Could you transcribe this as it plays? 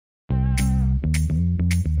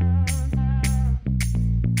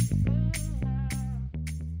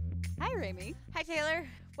Amy. Hi, Taylor.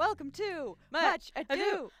 Welcome to Much Much Ado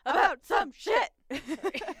Ado About About Some Shit,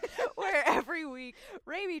 Sorry. where every week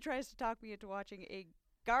Raimi tries to talk me into watching a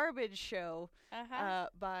garbage show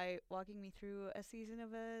by walking me through a season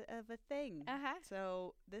of a thing.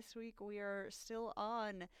 So this week we are still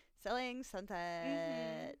on Selling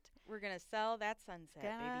Sunset. We're gonna sell that sunset,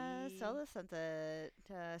 Gonna baby. sell the sunset.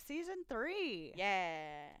 Season 3.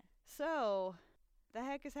 Yeah. So, the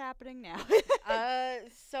heck is happening now?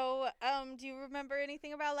 Do you remember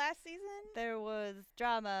anything about last season? There was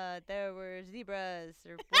drama. There were zebras.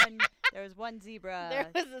 There was one zebra. There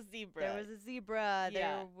was a zebra. There was a zebra. Yeah.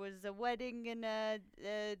 There was a wedding and a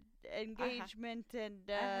engagement and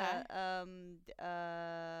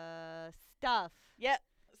stuff. Yep.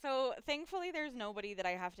 So thankfully, there's nobody that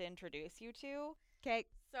I have to introduce you to. 'Kay,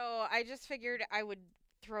 So I just figured I would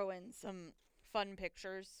throw in some fun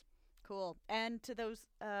pictures. cool. And to those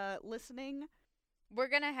listening, We're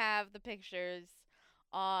gonna have the pictures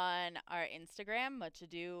on our Instagram. Much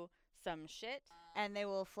Ado Some Shit. and they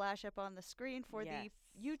will flash up on the screen for Yes.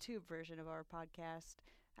 the YouTube version of our podcast.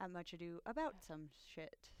 Much Ado About Some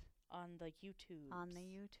Shit On the YouTube. on the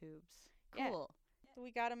YouTubes. Yeah. Cool. We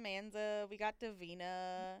got Amanda, we got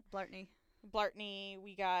Davina, Blartney. Blartney,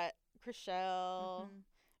 we got Chriselle, Mhm.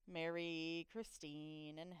 Mary,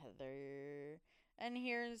 Christine, and Heather. And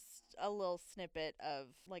here's a little snippet of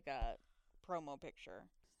like a promo picture.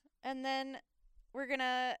 And then we're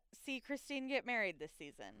gonna see Christine get married this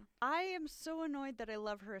season. I am so annoyed that I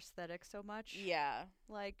love her aesthetic so much. Yeah,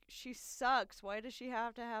 Like, she sucks. Why does she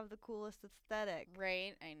have to have the coolest aesthetic?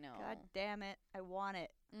 right? I know. God damn it. I want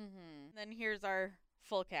it. Then here's our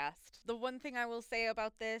full cast. The one thing I will say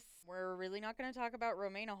about this, we're really not going to talk about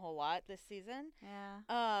Romaine a whole lot this season.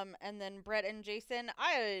 Yeah. And then Brett and Jason,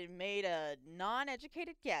 I made a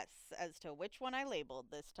non-educated guess as to which one I labeled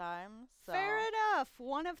this time. So. Fair enough.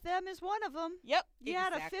 One of them is one of them. Yep. You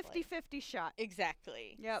had a exactly. 50-50 shot.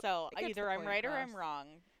 Exactly. Yep, So it gets either the I'm point right or I'm across. wrong,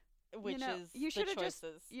 which know, is you the shoulda just-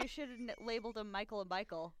 choices. You should have labeled them Michael and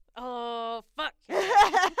Michael. Oh, fuck.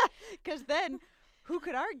 Because then, who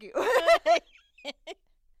could argue?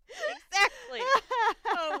 Exactly.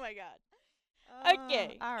 Oh, my God.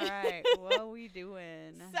 Okay. All right. What we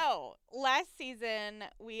doing? So, last season,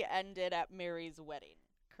 we ended at Mary's wedding.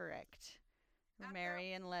 Correct. After-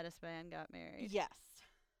 Mary and Lettuce Man got married. Yes.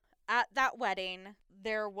 At that wedding,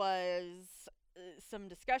 there was some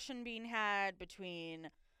discussion being had between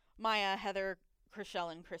Maya, Heather,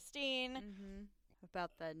 Chriselle, and Christine. Mm-hmm.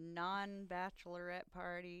 About the non-bachelorette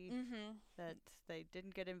party Mm-hmm. that they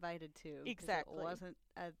didn't get invited to. 'cause Exactly. It wasn't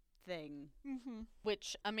a thing. Mm-hmm.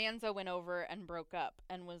 Which Amanda went over and broke up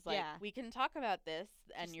and was like, Yeah. we can talk about this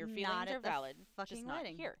and Just your not feelings at are the valid. fucking just not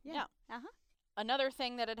wedding. here. Yeah. Uh-huh. Another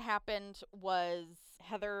thing that had happened was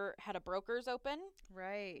Heather had a broker's open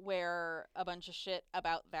Right. where a bunch of shit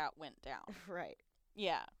about that went down. Right.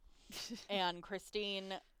 Yeah. And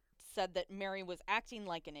Christine said that Mary was acting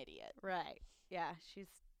like an idiot. Right. Yeah, she's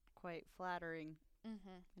quite flattering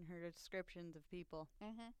Mm-hmm. in her descriptions of people.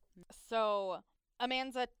 Mm-hmm. So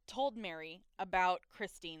Amanda told Mary about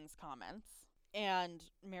Christine's comments, and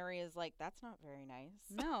Mary is like, that's not very nice.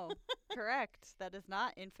 No, correct. That is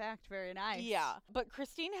not, in fact, very nice. Yeah. But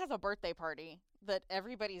Christine has a birthday party that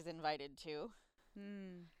everybody's invited to.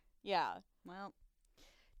 Hmm. Yeah. Well,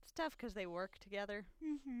 it's tough because they work together.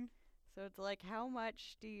 Mm-hmm. So it's like, how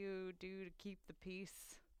much do you do to keep the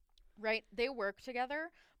peace? Right. They work together,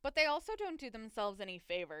 but they also don't do themselves any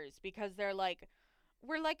favors because they're like,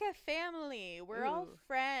 we're like a family. We're all Ooh.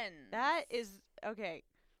 friends. That is, okay.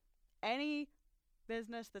 Any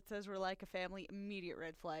business that says we're like a family, immediate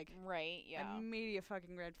red flag. right. Yeah. Immediate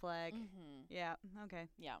fucking red flag. Mm-hmm. Yeah, okay.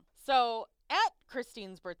 Yeah. So at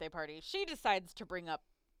Christine's birthday party, she decides to bring up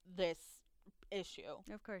this issue.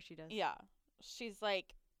 Of course she does. Yeah. She's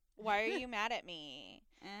like, why are you mad at me?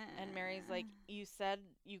 And Mary's like, you said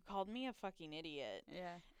you called me a fucking idiot.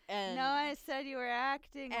 Yeah. And No, I said you were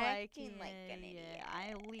acting Acting like like an idiot.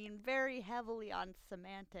 I lean very heavily on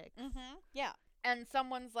semantics. Mm-hmm. Yeah. And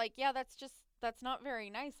someone's like, yeah, that's not very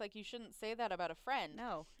nice. Like, you shouldn't say that about a friend.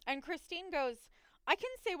 No. And Christine goes, I can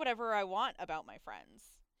say whatever I want about my friends.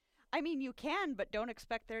 I mean, you can, but don't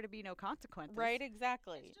expect there to be no consequences. Right,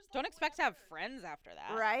 exactly. Don't expect to have friends after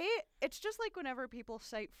that. Right? It's just like whenever people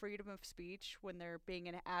cite freedom of speech when they're being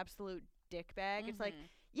an absolute dickbag. It's like, Mhm.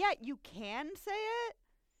 yeah, you can say it.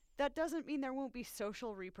 That doesn't mean there won't be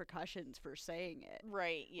social repercussions for saying it.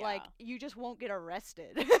 Right, yeah. Like, you just won't get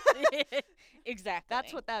arrested. Exactly.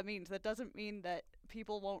 That's what that means. That doesn't mean that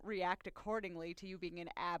people won't react accordingly to you being an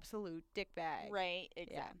absolute dickbag. Right,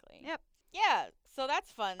 exactly. Yep. Yeah, so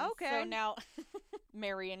that's fun. Okay. So now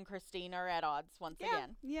Mary and Christine are at odds once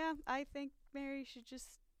again. Yeah, I think Mary should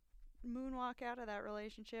just moonwalk out of that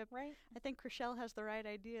relationship. Right. I think Chriselle has the right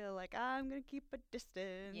idea. Like, I'm going to keep a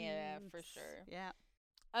distance. Yeah, for sure. Yeah.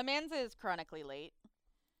 Amanza is chronically late,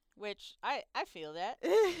 which I feel that.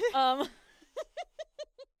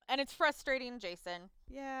 And it's frustrating Jason.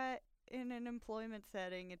 Yeah, in an employment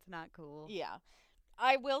setting, it's not cool. Yeah.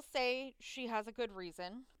 I will say she has a good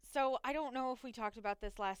reason. So I don't know if we talked about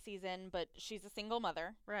this last season, but she's a single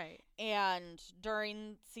mother. Right. And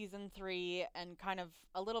during season 3 and kind of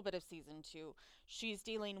a little bit of season 2, she's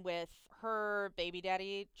dealing with her baby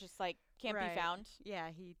daddy just like can't be found. Yeah,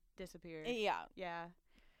 he disappeared. Yeah. Yeah.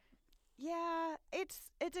 Yeah,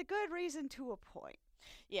 it's a good reason to a point.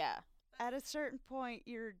 Yeah. At a certain point,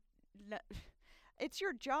 it's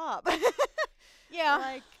your job. Yeah.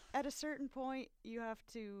 Like, at a certain point, you have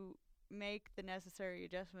to make the necessary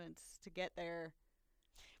adjustments to get there.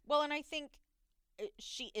 Well, and I think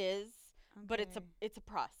she is, but it's a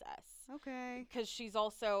process. Okay. Because she's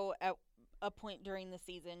also at a point during the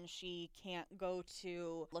season she can't go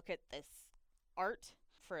to look at this art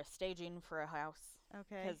for a staging for a house.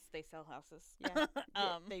 Okay. Because they sell houses. Yeah.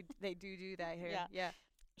 They do that here. Yeah.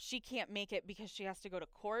 She can't make it because she has to go to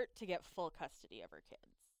court to get full custody of her kids.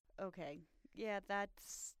 Okay. Yeah,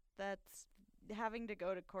 that's having to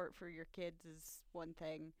go to court for your kids is one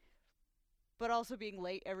thing. But also being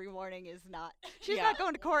late every morning is not. She's not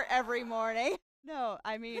going to court every morning. No,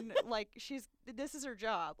 I mean, like, this is her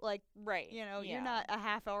job. Like, right. You're not a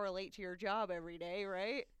half hour late to your job every day,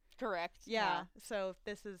 right? Correct. Yeah. So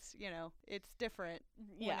this is, it's different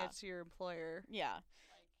when it's your employer. Yeah.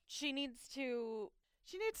 She needs to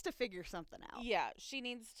figure something out. Yeah, she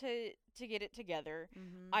needs to get it together.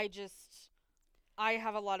 Mm-hmm. I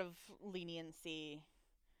have a lot of leniency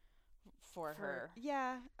for her.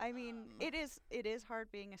 Yeah, I mean, it is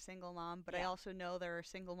hard being a single mom, but I also know there are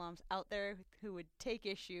single moms out there who would take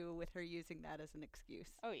issue with her using that as an excuse.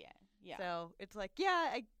 Oh yeah, yeah. So it's like,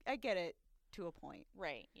 yeah, I get it to a point.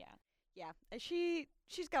 Right. Yeah. Yeah, she's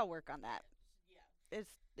got to work on that. Yeah,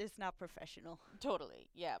 it's not professional. Totally.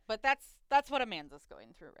 Yeah, but that's what Amanda's going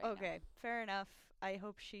through right now. Okay, fair enough. I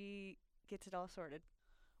hope she gets it all sorted.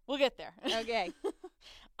 We'll get there. Okay.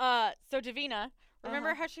 So Davina,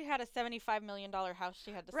 remember how she had a $75 million house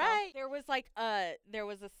she had to sell? Right. There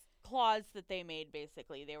was a clause that they made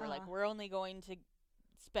basically. They were like, we're only going to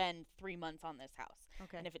spend 3 months on this house.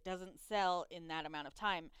 Okay. And if it doesn't sell in that amount of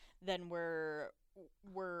time, then we're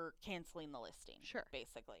canceling the listing. Sure.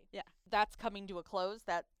 Basically. Yeah. That's coming to a close.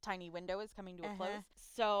 That tiny window is coming to a close.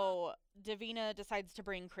 So Davina decides to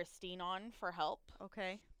bring Christine on for help.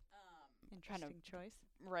 Okay. Interesting choice.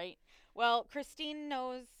 Right. Well, Christine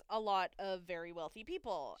knows a lot of very wealthy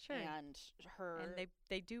people. Sure. And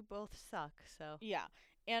they do both suck, so. Yeah.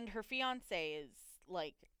 And her fiance is,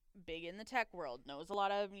 like, big in the tech world, knows a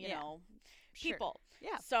lot of, you know, people.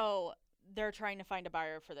 Sure. Yeah. So they're trying to find a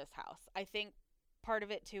buyer for this house. I think part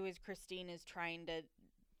of it, too, is Christine is trying to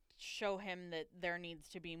show him that there needs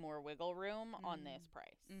to be more wiggle room on this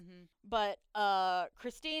price. Mm-hmm. But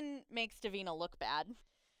Christine makes Davina look bad.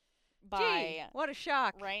 Gee, what a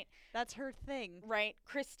shock. Right? That's her thing. Right.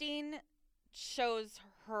 Christine shows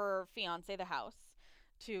her fiance the house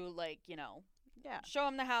to, like, show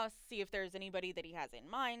him the house, see if there's anybody that he has in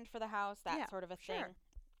mind for the house, that sort of a thing.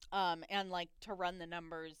 And, like, to run the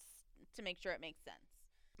numbers to make sure it makes sense.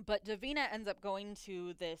 But Davina ends up going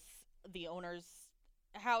to the owner's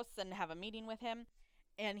house and have a meeting with him.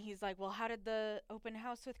 And he's like, well, how did the open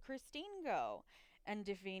house with Christine go? And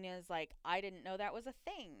Davina's like, I didn't know that was a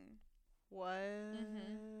thing. What?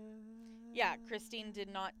 Mm-hmm. Yeah, Christine did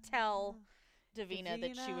not tell Davina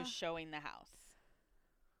that she was showing the house.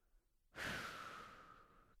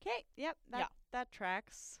 Okay, yep, that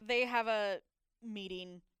tracks. They have a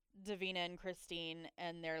meeting, Davina and Christine,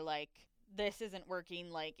 and they're like, this isn't working.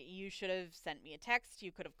 Like, you should have sent me a text.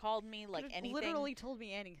 You could have called me, like, anything. Literally told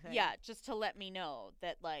me anything. Yeah, just to let me know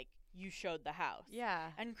that, like, you showed the house.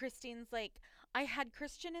 Yeah. And Christine's like, I had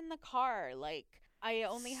Christian in the car. Like, I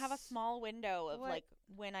only have a small window of, like,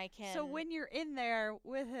 when I can. So when you're in there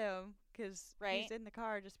with him, because he's in the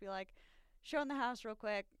car, just be like, showing the house real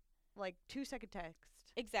quick, like, 2-second text.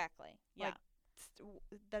 Exactly. Yeah. Like,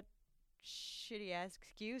 that shitty-ass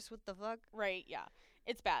excuse. What the fuck? Right, yeah.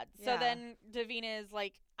 It's bad. Yeah. So then Davina is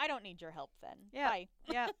like, I don't need your help then. Yeah. Bye.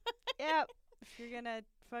 Yeah. Yeah. If you're gonna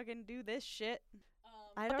fucking do this shit.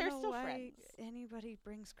 I don't know why anybody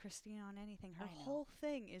brings Christine on anything. Her whole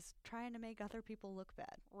thing is trying to make other people look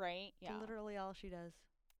bad. Right, yeah. That's literally all she does.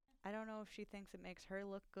 I don't know if she thinks it makes her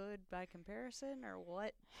look good by comparison or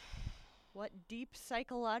what deep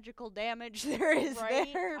psychological damage there is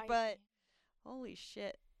there, but Holy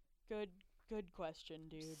shit. Good question,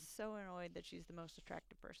 dude. So annoyed that she's the most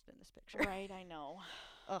attractive person in this picture. Right, I know.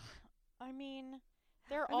 Ugh. I mean,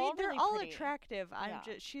 they're all pretty. Attractive.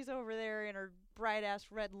 She's over there in her bright ass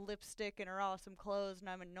red lipstick and her awesome clothes, and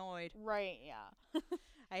I'm annoyed. Right, yeah.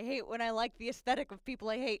 I hate when I like the aesthetic of people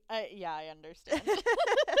I hate. Yeah, I understand.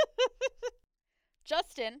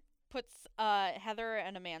 Justin puts Heather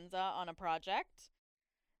and Amanda on a project.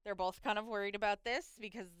 They're both kind of worried about this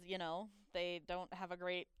because, they don't have a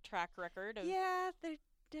great track record of... Yeah,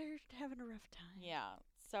 they're having a rough time. Yeah,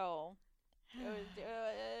 so...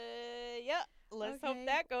 yeah, let's hope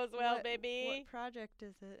that goes well, baby. What project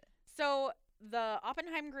is it? So, the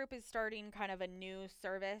Oppenheim group is starting kind of a new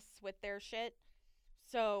service with their shit.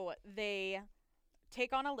 So, they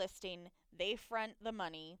take on a listing, they front the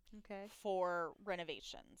money for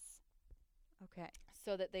renovations. Okay.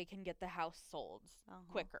 So that they can get the house sold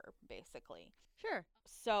quicker, basically. Sure.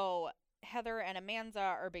 So Heather and Amanda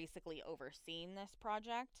are basically overseeing this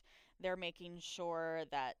project. They're making sure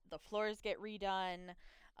that the floors get redone.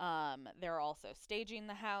 They're also staging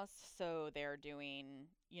the house. So they're doing,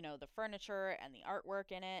 the furniture and the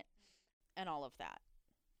artwork in it and all of that.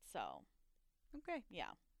 So. Okay.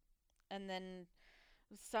 Yeah. And then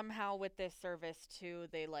somehow with this service, too,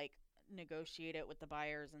 they, negotiate it with the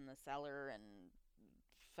buyers and the seller and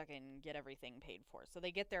fucking get everything paid for. So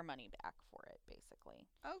they get their money back for it, basically.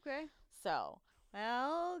 Okay. So.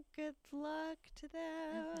 Well, good luck to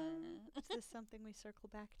them. Is this something we circle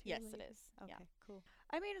back to? Yes, later? it is. Okay, yeah. Cool.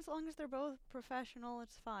 I mean, as long as they're both professional,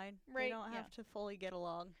 it's fine. Right. They don't have to fully get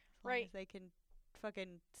along. As long right. as they can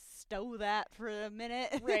fucking stow that for a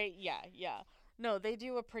minute. Right, yeah. No, they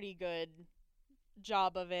do a pretty good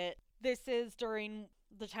job of it. This is during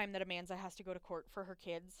the time that Amanda has to go to court for her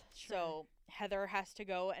kids. Sure. So Heather has to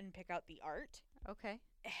go and pick out the art. Okay.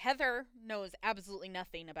 Heather knows absolutely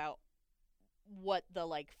nothing about what the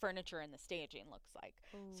furniture and the staging looks like.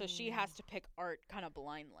 Ooh. So she has to pick art kind of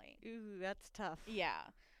blindly. Ooh, that's tough. Yeah.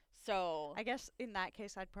 So I guess in that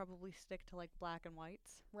case I'd probably stick to black and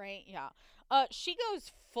whites. Right, yeah. She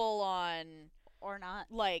goes full on or not.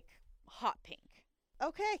 Hot pink.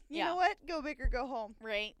 Okay, you know what? Go big or go home.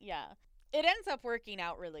 Right, yeah. It ends up working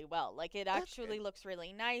out really well. It actually looks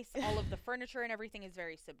really nice. All of the furniture and everything is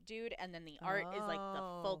very subdued, and then the art is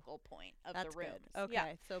the focal point of the room. Okay,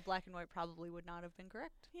 yeah. So black and white probably would not have been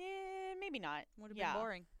correct. Yeah, maybe not. Would have been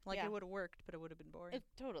boring. It would have worked, but it would have been boring.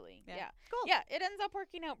 Totally. Yeah. Cool. Yeah, it ends up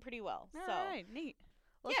working out pretty well. All right, neat.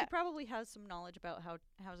 Well, she probably has some knowledge about how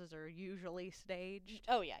houses are usually staged.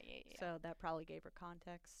 Oh, yeah. So that probably gave her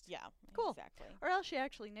context. Yeah, cool. Exactly. Or else she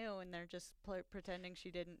actually knew, and they're just pretending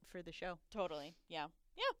she didn't for the show. Totally. Yeah.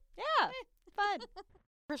 Fun.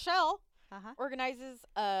 Rochelle organizes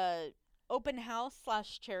a open house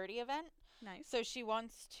 / charity event. Nice. So she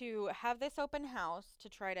wants to have this open house to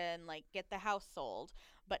try to get the house sold,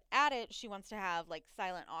 but at it she wants to have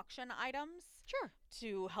silent auction items. Sure.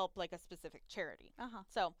 To help a specific charity. Uh-huh.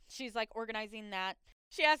 So she's organizing that.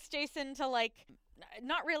 She asks Jason to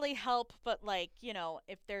not really help, but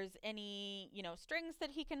if there's any, strings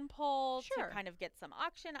that he can pull to kind of get some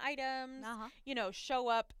auction items, show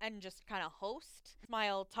up and just kind of host,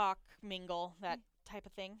 smile, talk, mingle, that type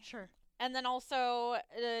of thing. Sure. And then also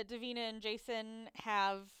Davina and Jason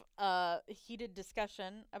have a heated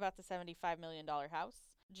discussion about the $75 million house.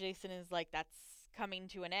 Jason is that's coming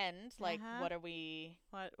to an end. What are we...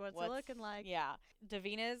 What's it looking like? Yeah.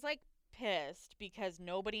 Davina is pissed because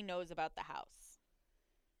nobody knows about the house.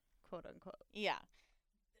 Quote unquote. Yeah.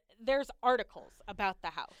 There's articles about the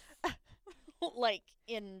house.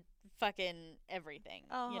 In fucking everything.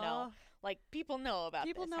 People know about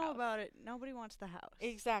People this know house. about it. Nobody wants the house.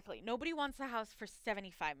 Exactly. Nobody wants the house for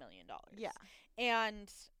 $75 million. Yeah.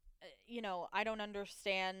 And... I don't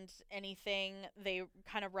understand anything. They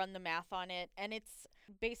kind of run the math on it, and it's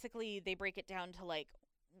basically they break it down to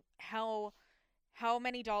how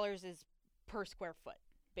many dollars is per square foot,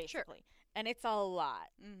 basically. Sure. And it's a lot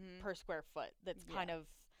per square foot. That's kind of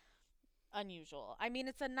unusual. I mean,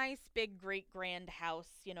 it's a nice big great grand house.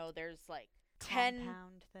 There's 10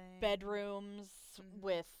 bedrooms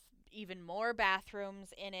with even more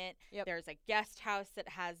bathrooms in it. Yep. There's a guest house that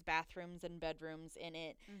has bathrooms and bedrooms in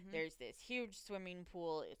it. There's this huge swimming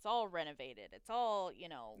pool. It's all renovated. It's all,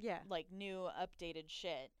 new updated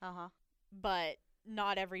shit. But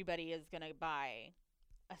not everybody is going to buy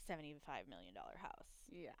a $75 million house.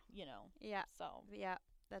 Yeah. Yeah. So. Yeah.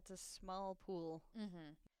 That's a small pool.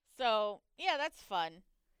 So, yeah, that's fun.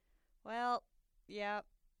 Well, yeah.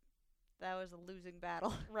 That was a losing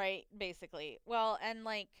battle. Right, basically. Well, and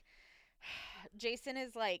Jason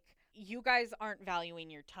is you guys aren't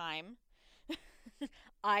valuing your time.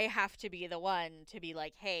 I have to be the one to be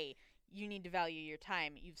like, hey, you need to value your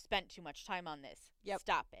time. You've spent too much time on this. Yep.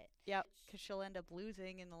 Stop it. Yep, because she'll end up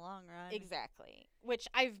losing in the long run. Exactly. Which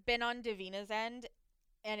I've been on Davina's end,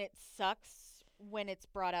 and it sucks when it's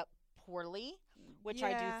brought up poorly, which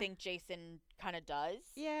I do think Jason kind of does.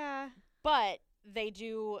 Yeah. But they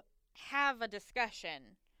do have a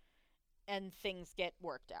discussion, and things get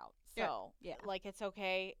worked out. So, like, it's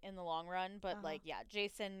okay in the long run, but, like, yeah,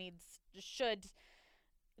 Jason should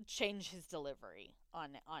change his delivery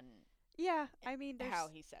on yeah, I mean, there's how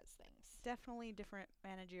he says things. Definitely different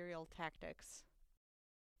managerial tactics.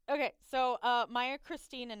 Okay, so Maya,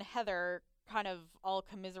 Christine, and Heather kind of all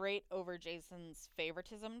commiserate over Jason's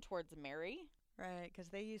favoritism towards Mary. Right, because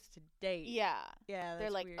they used to date. Yeah. Yeah,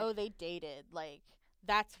 they're like, weird. oh, they dated. Like,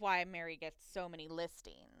 that's why Mary gets so many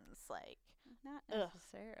listings. Like, not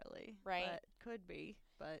necessarily. Right. But could be.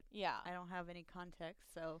 But yeah, I don't have any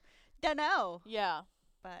context, so don't know. Yeah.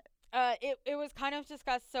 But it was kind of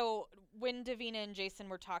discussed. So when Davina and Jason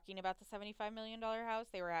were talking about the $75 million house,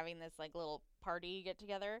 they were having this like little party get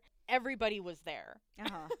together. Everybody was there.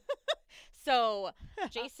 So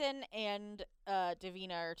Jason and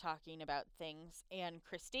Davina are talking about things, and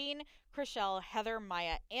Christine, Chriselle, Heather,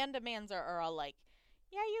 Maya, and Amanda are all like,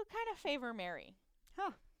 yeah, you kind of favor Mary.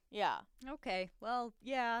 Huh. Yeah. Okay. Well,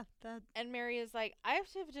 yeah. And Mary is like, I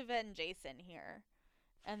have to defend Jason here.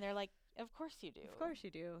 And they're like, of course you do. Of course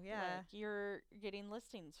you do, yeah. Like, you're getting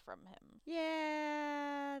listings from him.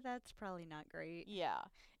 Yeah, that's probably not great. Yeah.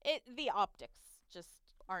 The optics just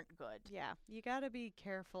aren't good. Yeah. You gotta be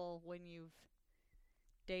careful when you've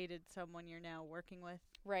dated someone you're now working with.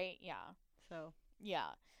 Right, yeah. So. Yeah.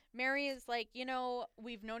 Mary is like, you know,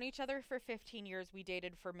 we've known each other for 15 years. We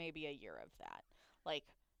dated for maybe a year of that. Like,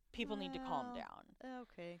 people need to calm down.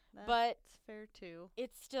 Okay. That's fair too.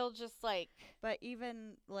 It's still just like. But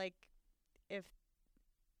even like if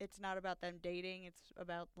it's not about them dating, it's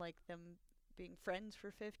about like them being friends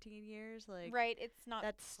for 15 years. Like, right. It's not.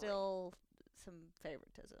 That's still some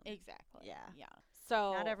favoritism. Exactly. Yeah. Yeah.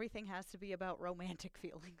 So. Not everything has to be about romantic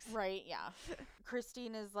feelings. Right. Yeah.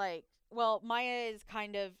 Christine is like, well, Maya is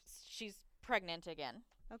she's pregnant again.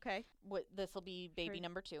 Okay. This will be baby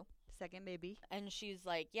number 2. Second baby. And she's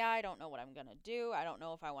like, yeah, I don't know what I'm going to do. I don't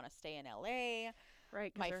know if I want to stay in LA.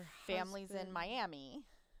 Right. My family's in Miami.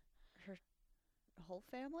 Her whole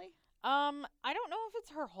family? I don't know if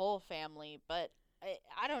it's her whole family, but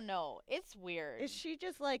I don't know. It's weird. Is she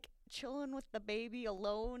just like chilling with the baby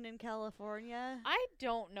alone in California? I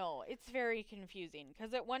don't know. It's very confusing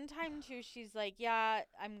because at one time too, she's like, yeah,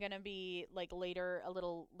 I'm going to be like a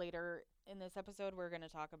little later in this episode, we're going to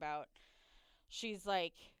talk about, she's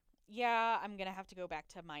like, yeah, I'm going to have to go back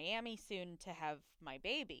to Miami soon to have my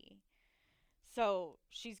baby. So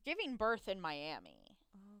she's giving birth in Miami.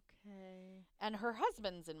 Okay. And her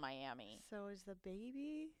husband's in Miami. So is the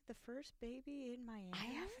first baby in Miami? I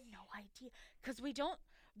have no idea. Because we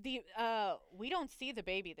don't see the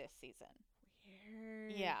baby this season.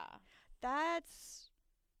 Weird. Yeah. That's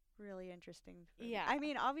really interesting. Yeah. I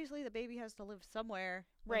mean, obviously the baby has to live somewhere.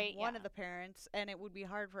 Right. One of the parents, and it would be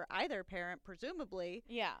hard for either parent, presumably.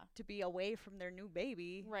 Yeah. To be away from their new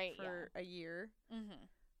baby. Right. For a year.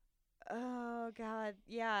 Mm-hmm. Oh God.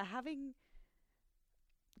 Yeah. Having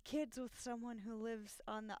kids with someone who lives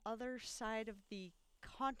on the other side of the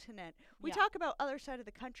continent. We talk about other side of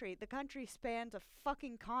the country. The country spans a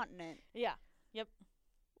fucking continent. Yeah. Yep.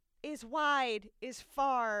 Is wide, is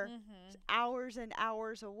far, is hours and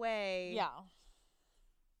hours away. Yeah.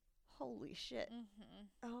 Holy shit. Mm-hmm.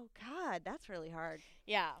 Oh, God, that's really hard.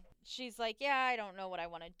 Yeah. She's like, yeah, I don't know what I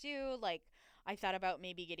want to do. Like, I thought about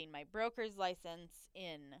maybe getting my broker's license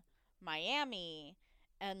in Miami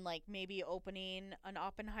and, like, maybe opening an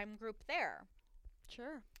Oppenheim group there.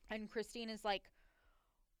 Sure. And Christine is like,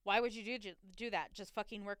 why would you do that? Just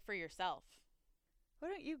fucking work for yourself. Why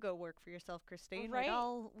don't you go work for yourself, Christine? Right?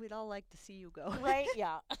 We'd all like to see you go. Right?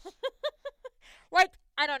 Yeah. Like,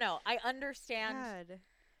 I don't know. I understand. God.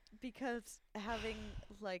 Because having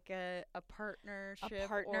like a partnership,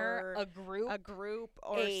 or a group,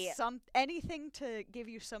 or anything to give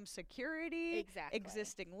you some security, exactly,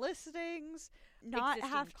 existing listings,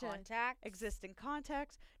 existing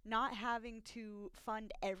contacts, not having to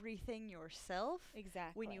fund everything yourself.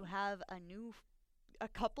 Exactly. When you have a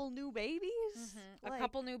couple new babies, a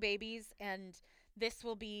couple new babies, and this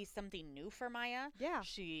will be something new for Maya. Yeah.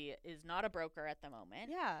 She is not a broker at the moment.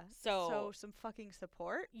 Yeah. So some fucking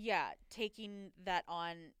support. Yeah. Taking that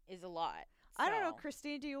on is a lot. So. I don't know,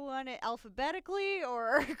 Christine, do you want it alphabetically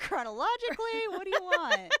or chronologically? What do you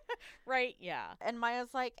want? Right. Yeah. And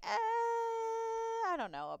Maya's like, I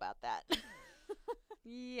don't know about that.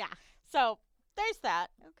 Yeah. So there's that.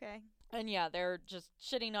 Okay. And yeah, they're just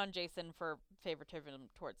shitting on Jason for favoritism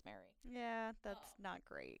towards Mary. Yeah, that's not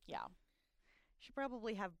great. Yeah. Should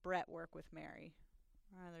probably have Brett work with Mary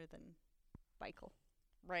rather than Michael.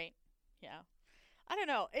 Right. Yeah. I don't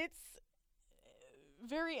know. It's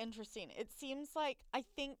very interesting. It seems like, I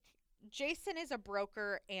think Jason is a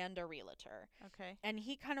broker and a realtor. Okay. And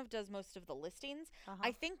he kind of does most of the listings.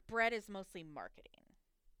 I think Brett is mostly marketing.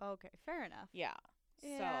 Okay, fair enough. Yeah.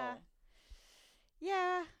 Yeah.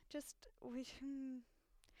 Yeah,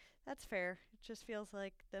 that's fair. It just feels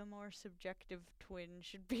like the more subjective twin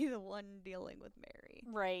should be the one dealing with Mary.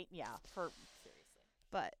 Right, yeah, seriously.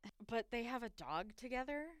 But they have a dog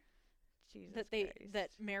together. Jesus Christ. That That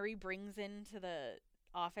Mary brings into the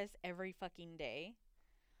office every fucking day.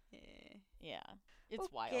 Yeah. It's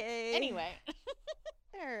wild. Anyway.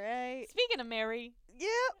 All right. Speaking of Mary. Yep.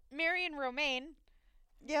 Mary and Romaine.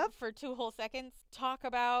 Yep. For 2 whole seconds, talk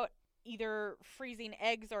about either freezing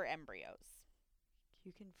eggs or embryos.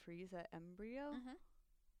 You can freeze an embryo? Mm-hmm.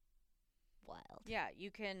 Wild. Yeah, you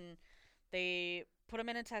can. They put them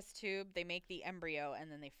in a test tube, they make the embryo,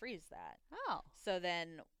 and then they freeze that. Oh. So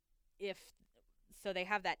then they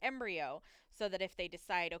have that embryo so that if they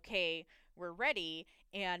decide, okay, we're ready,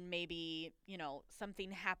 and maybe,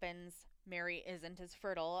 something happens, Mary isn't as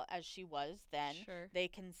fertile as she was then, they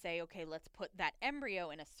can say, okay, let's put that embryo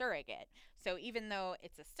in a surrogate. So even though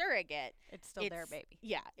it's a surrogate, it's still their baby.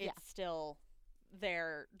 Yeah, it's still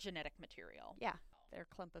their genetic material. Yeah, their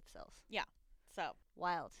clump of cells. Yeah, so.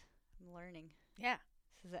 Wild. I'm learning. Yeah.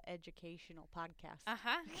 This is an educational podcast.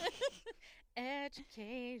 Uh-huh.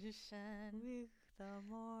 Education. With the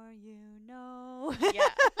more you know. Yeah.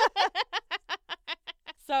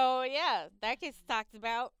 So, yeah, that gets talked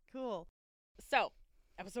about. Cool. So,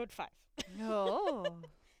 episode 5. Oh.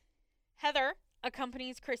 Heather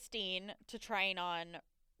accompanies Christine to trying on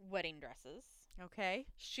wedding dresses. Okay.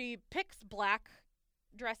 She picks black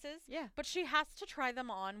dresses. Yeah. But she has to try them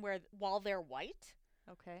on while they're white.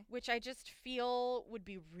 Okay. Which I just feel would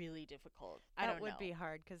be really difficult. I don't know. That would be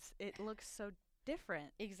hard because it looks so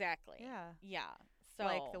different. Exactly. Yeah. Yeah. So,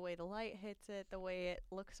 like the way the light hits it, the way it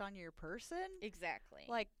looks on your person. Exactly.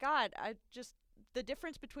 Like, God, the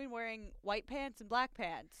difference between wearing white pants and black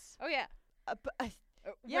pants. Oh, yeah.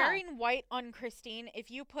 Yeah. Wearing white on Christine, if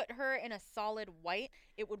you put her in a solid white,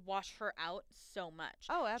 it would wash her out so much.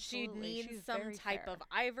 Oh, absolutely. She'd need She's some very type fair. of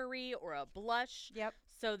ivory or a blush. Yep.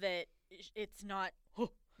 So that it's not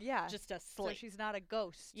just a slate. So she's not a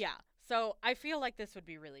ghost. Yeah. So I feel like this would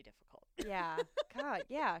be really difficult. Yeah. God,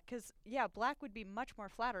 yeah. Because, black would be much more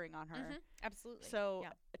flattering on her. Mm-hmm. Absolutely. So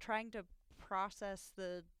trying to process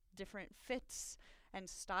the different fits and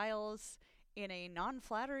styles in a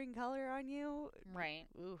non-flattering color on you. Right.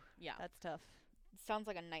 Ooh. Yeah. That's tough. Sounds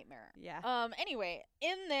like a nightmare. Yeah. Anyway,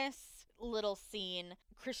 in this little scene,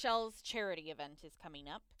 Chriselle's charity event is coming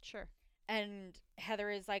up. Sure. And Heather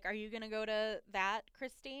is like, are you going to go to that,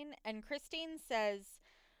 Christine? And Christine says,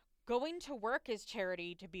 going to work is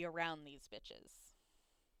charity to be around these bitches.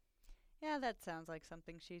 Yeah, that sounds like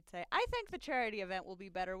something she'd say. I think the charity event will be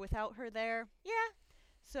better without her there. Yeah.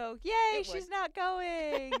 So, yay, she's not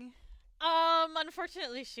going.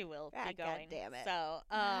 Unfortunately, she will be going. God damn it. So,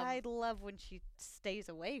 I love when she stays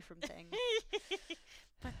away from things.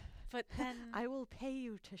 but then I will pay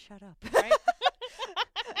you to shut up. Right?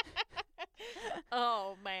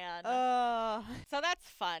 Oh man. So that's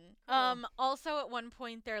fun. Cool. Also at one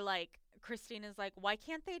point they're like, Christine is like, why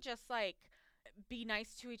can't they just like be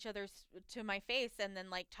nice to each other to my face and then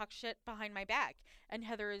like talk shit behind my back? And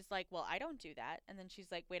Heather is like, well, I don't do that. And then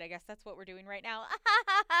she's like, wait, I guess that's what we're doing right now.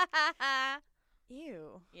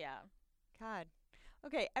 Ew. Yeah. God.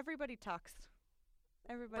 Okay, everybody talks.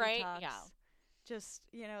 Everybody talks. Yeah. Just,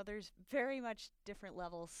 there's very much different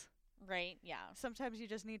levels. Right, yeah. Sometimes you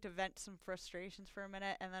just need to vent some frustrations for a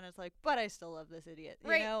minute, and then it's like, but I still love this idiot.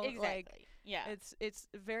 Right, exactly. Like, yeah. It's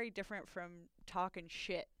very different from talking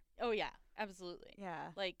shit. Oh, yeah, absolutely. Yeah.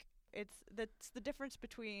 Like, that's the difference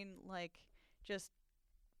between, like, just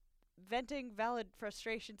venting valid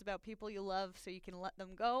frustrations about people you love so you can let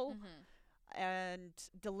them go, and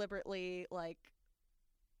deliberately, like,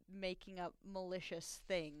 making up malicious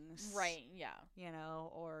things. Right, yeah.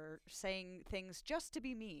 Or saying things just to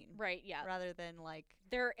be mean. Right, yeah. Rather than, like...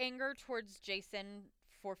 Their anger towards Jason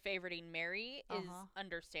for favoriting Mary is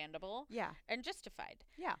understandable. Yeah. And justified.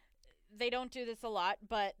 Yeah. They don't do this a lot,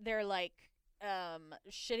 but they're, like,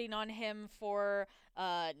 shitting on him for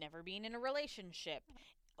never being in a relationship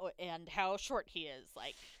and how short he is.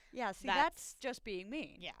 Like... Yeah, see, that's just being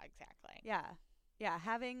mean. Yeah, exactly. Yeah. Yeah,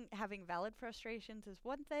 having valid frustrations is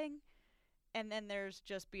one thing, and then there's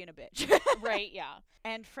just being a bitch. Right, yeah.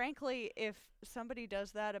 And frankly, if somebody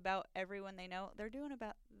does that about everyone they know, they're doing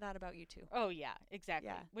that about you too. Oh, yeah, exactly.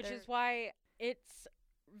 Yeah, which is why it's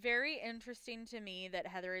very interesting to me that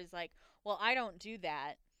Heather is like, well, I don't do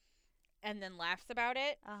that, and then laughs about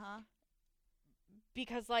it. Uh-huh.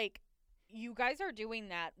 Because, like, you guys are doing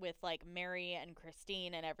that with, like, Mary and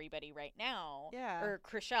Christine and everybody right now. Yeah. Or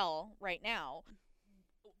Chrishell right now.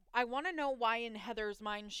 I want to know why in Heather's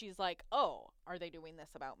mind she's like, oh, are they doing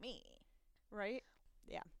this about me? Right?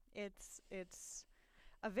 Yeah. It's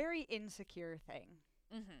a very insecure thing.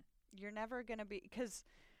 Mm-hmm. You're never going to be... Because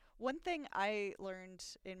one thing I learned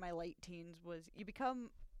in my late teens was you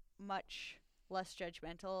become much less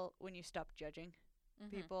judgmental when you stop judging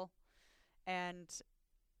people. And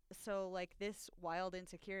so, like, this wild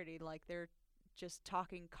insecurity, like, they're just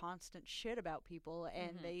talking constant shit about people,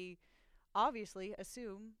 and they obviously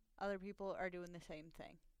assume other people are doing the same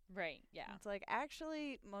thing. Right, yeah. And it's like,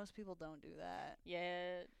 actually, most people don't do that.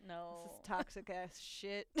 Yeah, no. This is toxic-ass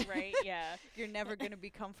shit. Right, yeah. You're never going to be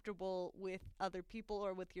comfortable with other people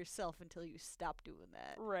or with yourself until you stop doing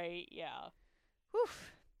that. Right, yeah. Whew.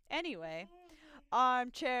 Anyway,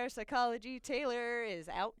 Armchair Psychology Taylor is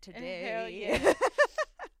out today. Hell yeah.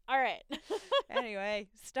 All right. Anyway,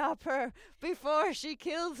 stop her before she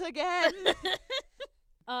kills again.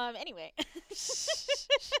 Anyway.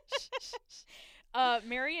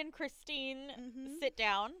 Mary and Christine sit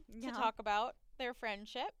down to talk about their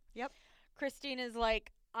friendship. Yep. Christine is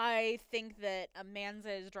like, I think that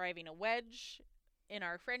Amanza is driving a wedge in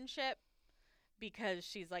our friendship because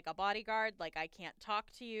she's like a bodyguard. Like, I can't talk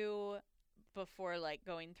to you before, like,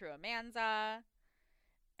 going through Amanza.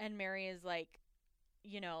 And Mary is like,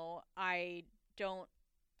 you know, I don't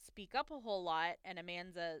speak up a whole lot, and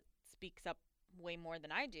Amanza speaks up way more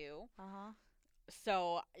than I do. Uh-huh.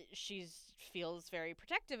 So she feels very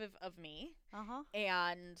protective of me. Uh-huh.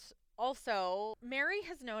 And also, Mary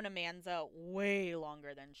has known Amanza way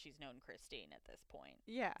longer than she's known Christine at this point.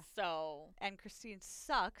 Yeah. So. And Christine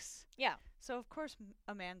sucks. Yeah. So, of course,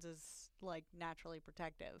 Amanza's, like, naturally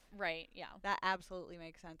protective. Right, yeah. That absolutely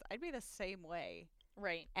makes sense. I'd be the same way.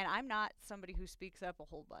 Right. And I'm not somebody who speaks up a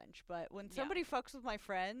whole bunch, but when somebody fucks with my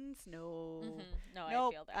friends, no. No,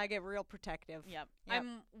 nope, I feel that. I get real protective. Yep.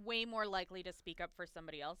 I'm way more likely to speak up for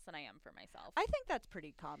somebody else than I am for myself. I think that's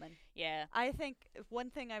pretty common. Yeah. I think one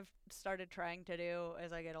thing I've started trying to do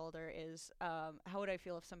as I get older is how would I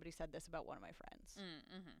feel if somebody said this about one of my friends?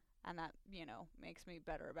 And that, you know, makes me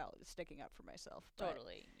better about sticking up for myself.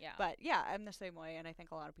 Totally, yeah. But, yeah, I'm the same way, and I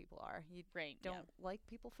think a lot of people are. You don't like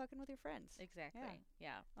people fucking with your friends. Exactly,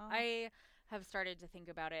 yeah. I have started to think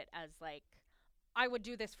about it as, like, I would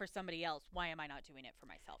do this for somebody else. Why am I not doing it for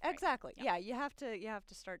myself? Exactly. Right now? Yeah, you have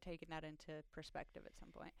to start taking that into perspective at some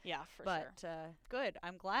point. Yeah, for sure. But good.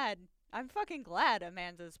 I'm fucking glad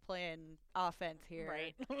Amanza's playing offense here.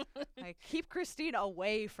 Right. Like, keep Christine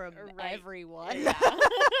away from everyone. Yeah.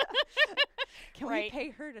 Can we pay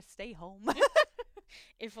her to stay home?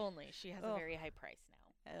 If only. She has a very high price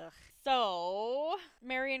now. Ugh. So,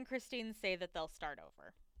 Mary and Christine say that they'll start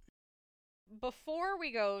over. Before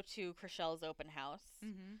we go to Chrishell's open house,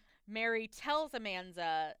 Mary tells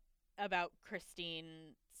Amanza about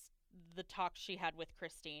the talk she had with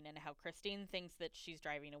Christine, and how Christine thinks that she's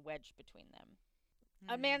driving a wedge between them.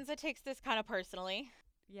 Amanza takes this kind of personally.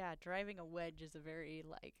 Yeah, driving a wedge is a very,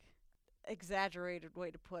 like, exaggerated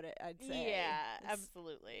way to put it, I'd say. Yeah,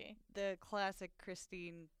 absolutely. The classic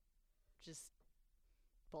Christine, just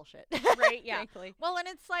bullshit. Right, yeah. Frankly. Well, and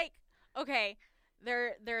it's like, okay,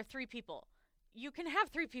 there are three people. You can have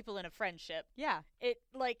three people in a friendship. Yeah. It,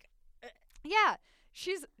 like... yeah.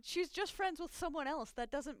 She's just friends with someone else. That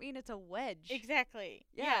doesn't mean it's a wedge. Exactly.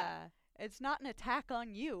 Yeah. It's not an attack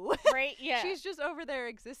on you. Right, yeah. She's just over there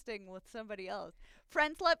existing with somebody else.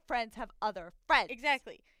 Friends let friends have other friends.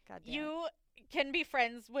 Exactly. God damn you can be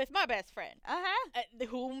friends with my best friend.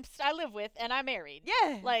 Whom I live with and I'm married.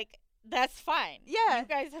 Yeah. Like, that's fine. Yeah. You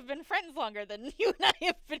guys have been friends longer than you and I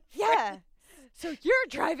have been friends. Yeah. So you're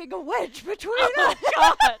driving a wedge between us.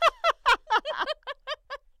 Oh, God.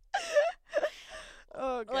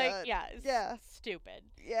 Oh, God. Like, yeah. It's stupid.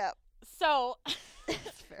 Yeah. So, but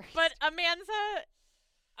stupid. Amanza,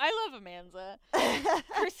 I love Amanza.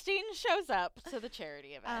 Christine shows up to the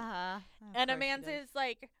charity event. And Amanza is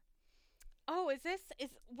like, oh,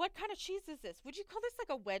 what kind of cheese is this? Would you call this like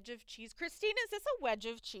a wedge of cheese? Christine, is this a wedge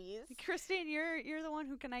of cheese? Christine, you're the one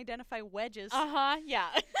who can identify wedges. Yeah.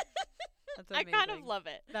 That's amazing. I kind of love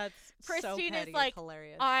it. That's Christine so petty. is like, it's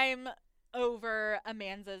hilarious. I'm over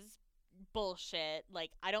Amanza's bullshit.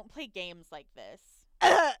 Like, I don't play games like this.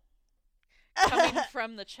 coming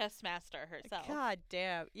from the chess master herself. God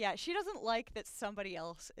damn. Yeah, she doesn't like that somebody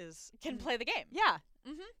else can play the game. Yeah.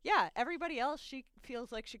 Mm-hmm. Yeah, everybody else she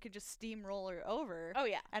feels like she could just steamroll her over. Oh,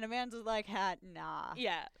 yeah. And Amanda's like, nah.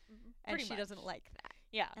 Yeah, and she much. Doesn't like that.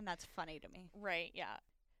 Yeah. And that's funny to me. Right, yeah.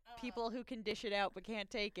 People who can dish it out but can't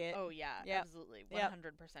take it. Oh, yeah, yep. absolutely.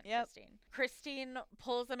 100% yep. Christine. Christine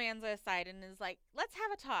pulls Amanda aside and is like, let's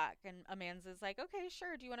have a talk. And Amanda's like, okay,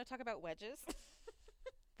 sure. Do you want to talk about wedges?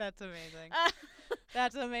 That's amazing.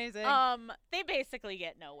 That's amazing. They basically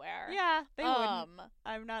get nowhere. Yeah, they wouldn't.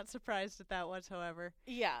 I'm not surprised at that whatsoever.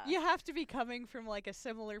 Yeah. You have to be coming from like a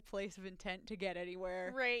similar place of intent to get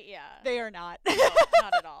anywhere. Right, yeah. They are not. No,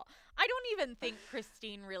 not at all. I don't even think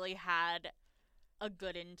Christine really had a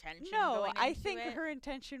good intention. No, I think her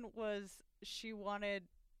intention was she wanted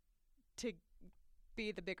to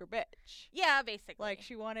be the bigger bitch. Yeah, basically. Like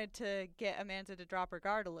she wanted to get Amanda to drop her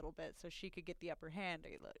guard a little bit so she could get the upper hand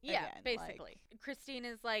again. Yeah, basically. Like, Christine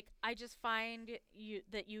is like, I just find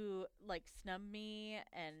you like snub me,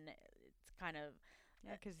 and it's kind of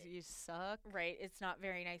because you suck. Right, it's not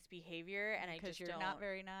very nice behavior, and I just you're don't not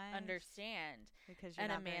very nice. Understand. Because you're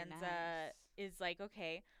and not Amanda very nice. Is like,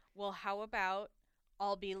 okay, well, how about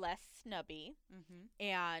I'll be less snubby,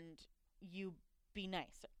 and you be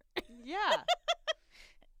nicer. Yeah.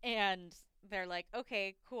 And they're like,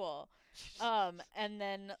 okay, cool. And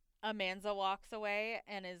then Amanda walks away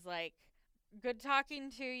and is like, good talking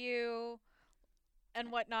to you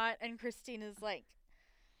and whatnot. And Christine is like,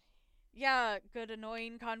 yeah, good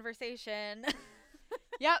annoying conversation.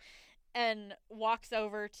 Yep. And walks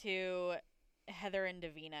over to Heather and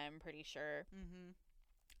Davina, I'm pretty sure.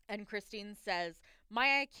 And Christine says,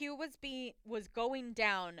 my IQ was going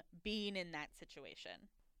down being in that situation.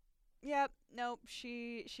 Yep. Nope.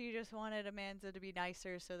 She just wanted Amanda to be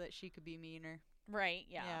nicer so that she could be meaner. Right.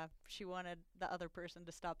 Yeah. Yeah. She wanted the other person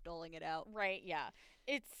to stop doling it out. Right. Yeah.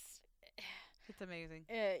 It's amazing.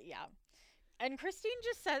 Yeah. And Christine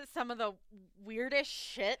just says some of the weirdest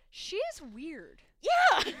shit. She is weird.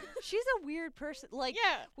 Yeah. She's a weird person. Like,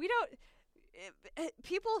 yeah. We don't.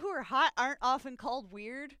 People who are hot aren't often called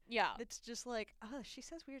weird. Yeah. It's just like, oh, she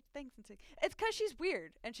says weird things. It's because she's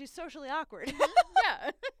weird and she's socially awkward.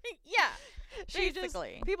 Yeah. Yeah.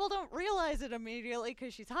 Basically. People don't realize it immediately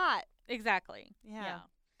because she's hot. Exactly. Yeah.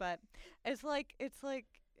 But it's like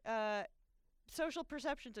social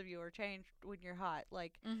perceptions of you are changed when you're hot.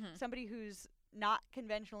 Like somebody who's not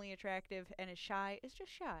conventionally attractive and is shy is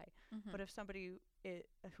just shy. But if somebody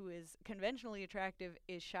who is conventionally attractive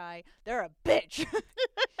is shy, they're a bitch.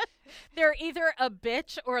 They're either a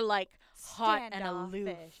bitch or like hot and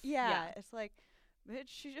aloof. Yeah, it's like, bitch,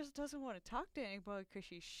 she just doesn't want to talk to anybody because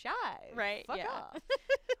she's shy. Right. Fuck off.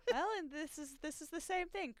 Well, and this is the same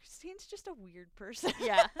thing. Christine's just a weird person.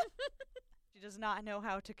 Yeah. She does not know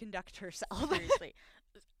how to conduct herself. Seriously.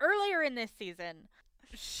 Earlier in this season,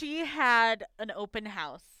 she had an open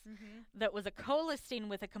house that was a co-listing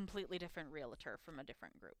with a completely different realtor from a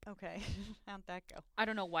different group. Okay. How'd that go? I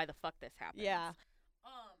don't know why the fuck this happened. Yeah.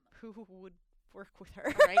 Who would work with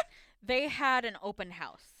her? Right. They had an open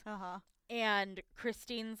house. And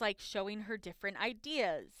Christine's like showing her different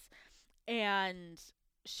ideas. And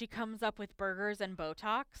she comes up with burgers and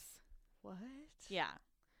Botox. What? Yeah.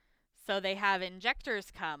 So they have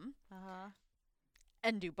injectors come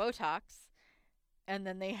and do Botox. And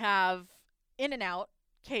then they have In-N-Out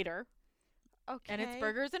cater. Okay. And it's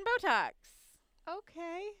burgers and Botox.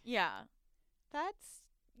 Okay. Yeah. That's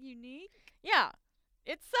unique. Yeah.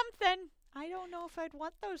 It's something. I don't know if I'd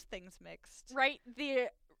want those things mixed. Right. The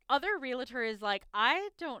other realtor is like, I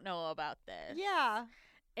don't know about this. Yeah.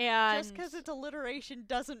 And just because it's alliteration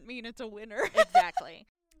doesn't mean it's a winner. Exactly.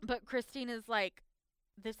 But Christine is like,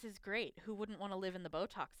 this is great. Who wouldn't want to live in the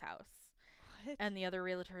Botox house? What? And the other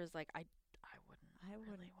realtor is like, I wouldn't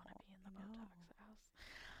really want to be in the Botox house.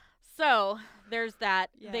 So there's that.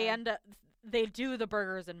 Yeah. They do the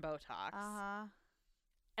burgers and Botox.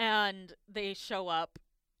 And they show up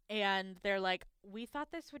and they're like, we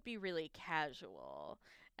thought this would be really casual.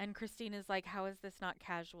 And Christine is like, how is this not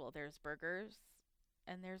casual? There's burgers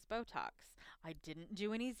and there's Botox. I didn't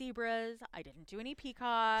do any zebras. I didn't do any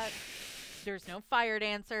peacocks. There's no fire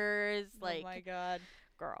dancers. Like, oh my God.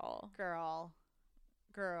 Girl.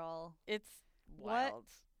 It's wild. What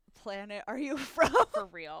planet are you from? For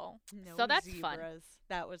real. No so that's zebras. Fun.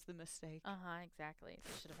 That was the mistake. Exactly.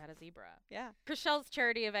 They should have had a zebra. Yeah. Chriselle's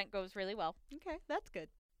charity event goes really well. Okay, that's good.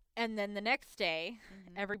 And then the next day,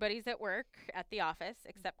 everybody's at work at the office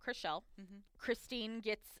except Chriselle. Christine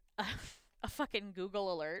gets a fucking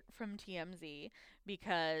Google alert from TMZ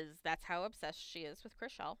because that's how obsessed she is with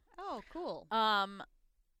Chriselle. Oh, cool.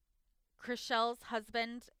 Chriselle's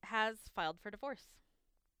husband has filed for divorce.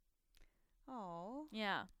 Oh.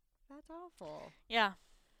 Yeah. That's awful. Yeah.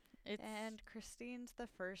 And Christine's the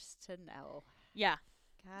first to know. Yeah.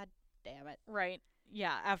 God damn it. Right.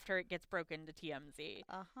 Yeah, after it gets broken to TMZ.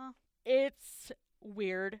 Uh-huh. It's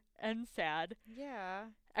weird and sad. Yeah.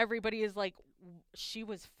 Everybody is like, she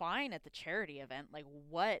was fine at the charity event. Like,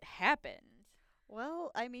 what happened?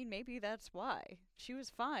 Well, I mean, maybe that's why. She was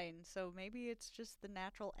fine, so maybe it's just the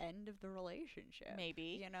natural end of the relationship.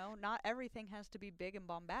 Maybe. You know, not everything has to be big and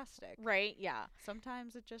bombastic. Right, yeah.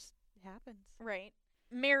 Sometimes it just happens. Right.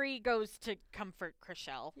 Mary goes to comfort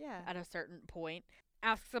Chriselle Yeah. at a certain point,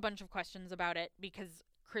 asks a bunch of questions about it because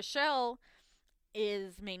Chriselle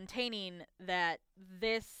is maintaining that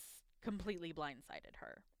this completely blindsided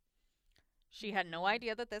her. She had no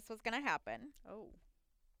idea that this was going to happen. Oh.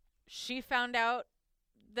 She found out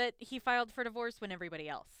that he filed for divorce when everybody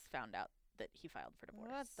else found out that he filed for divorce.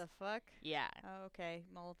 What the fuck? Yeah. Okay,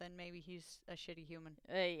 well then maybe he's a shitty human.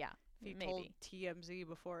 Yeah. He maybe told TMZ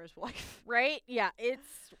before his wife. Right? Yeah,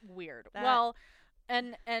 it's weird. Well,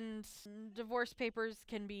 and divorce papers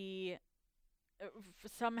can be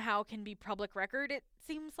somehow can be public record, it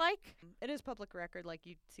seems like. It is public record, like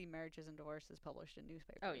you see marriages and divorces published in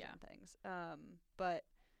newspapers and things. But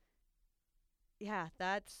yeah,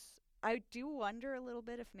 I do wonder a little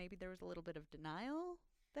bit if maybe there was a little bit of denial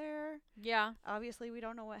there. Yeah. Obviously, we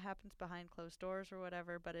don't know what happens behind closed doors or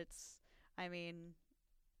whatever, but I mean,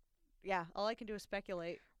 yeah, all I can do is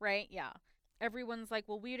speculate. Right, yeah. Everyone's like,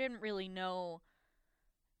 well, we didn't know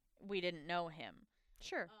him.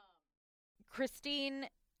 Sure. Christine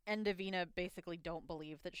and Davina basically don't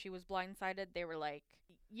believe that she was blindsided. They were like,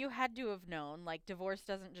 you had to have known. Like, divorce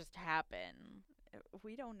doesn't just happen.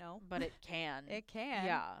 We don't know. But it can. It can.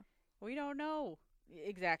 Yeah. We don't know.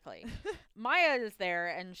 Exactly. Maya is there,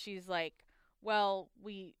 and she's like, well,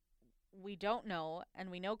 we don't know, and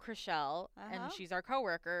we know Chriselle, and she's our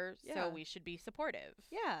coworker, so we should be supportive.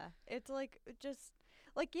 Yeah. It's like, just,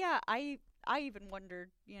 like, yeah, I even wondered,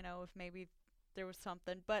 you know, if maybe there was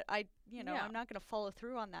something, but I'm not going to follow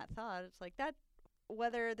through on that thought. It's like that,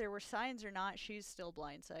 whether there were signs or not, she's still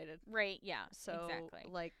blindsided. Right, yeah. So, exactly.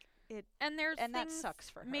 like, and that sucks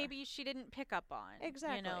for her. Maybe she didn't pick up on.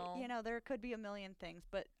 Exactly. You know, there could be a million things,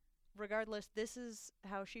 but regardless, this is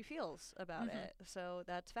how she feels about it. So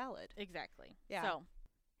that's valid. Exactly. Yeah. So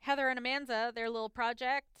Heather and Amanda, their little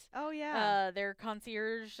project. Oh, yeah. Their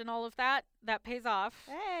concierge and all of that pays off.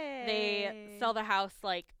 Hey. They sell the house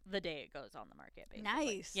like the day it goes on the market, basically.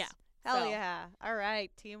 Nice. Yeah. Hell yeah. All right.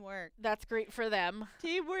 Teamwork. That's great for them.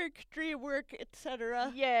 Teamwork, dreamwork,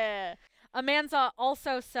 etc. Yeah. Amanda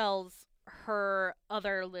also sells her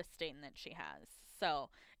other listing that she has. So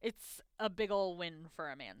it's a big ol' win for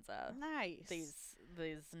Amanda. Nice.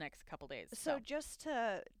 These next couple days. So just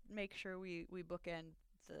to make sure we bookend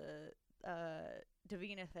the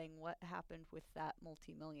Davina thing, what happened with that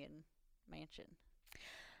multi-million mansion?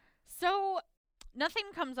 So nothing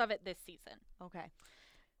comes of it this season. Okay.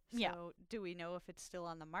 So do we know if it's still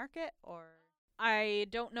on the market or? I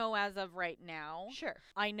don't know as of right now. Sure.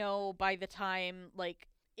 I know by the time, like,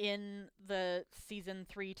 in the season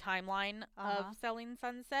 3 timeline of Selling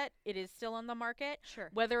Sunset, it is still on the market. Sure.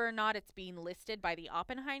 Whether or not it's being listed by the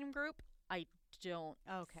Oppenheim Group, I don't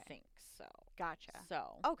think so. Gotcha.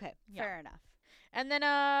 So. Okay. Fair enough. And then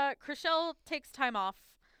Chriselle takes time off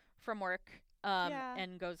from work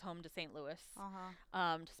and goes home to St. Louis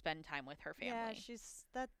to spend time with her family. Yeah,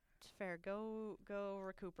 that's fair. Go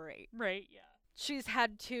recuperate. Right, yeah. She's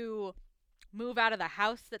had to move out of the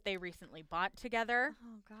house that they recently bought together.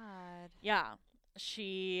 Oh, God. Yeah.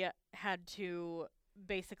 She had to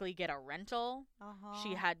basically get a rental.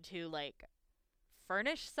 She had to, like,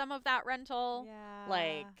 furnish some of that rental. Yeah.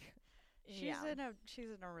 Like, she's in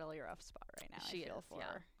a really rough spot right now. I feel for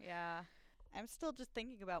her. Yeah. I'm still just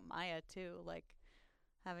thinking about Maya, too. Like,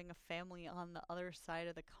 having a family on the other side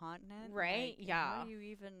of the continent. Right? Like, yeah. How do you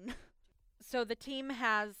even... So the team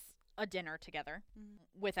has a dinner together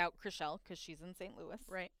without Chriselle because she's in St. Louis.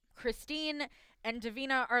 Right. Christine and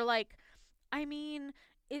Davina are like, I mean,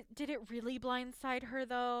 did it really blindside her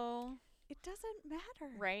though? It doesn't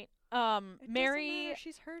matter. Right. Mary, doesn't matter.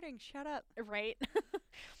 She's hurting. Shut up. Right.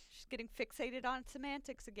 She's getting fixated on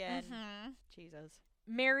semantics again. Jesus.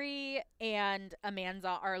 Mary and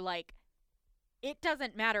Amanda are like, it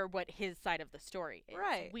doesn't matter what his side of the story is.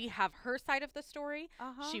 Right. We have her side of the story.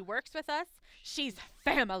 She works with us. She's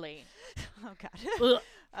family. Oh, God.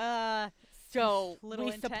 So little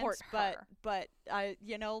we intense, support her. But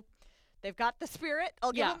you know, they've got the spirit.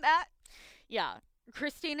 I'll give them that. Yeah.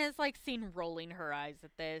 Christine is like seen rolling her eyes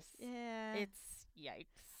at this. Yeah. It's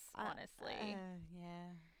yikes, honestly.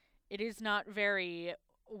 Yeah. It is not very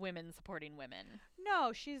women supporting women.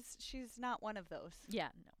 No, she's not one of those. Yeah,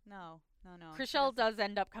 no. Chrishell does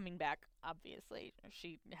end up coming back, obviously.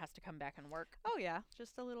 She has to come back and work. Oh, yeah.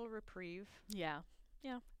 Just a little reprieve. Yeah.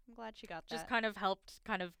 I'm glad she got that. Just kind of helped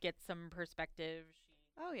get some perspective.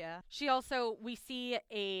 Oh, yeah. She also, we see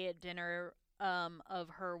a dinner of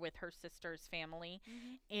her with her sister's family,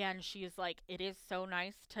 and she's like, it is so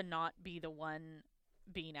nice to not be the one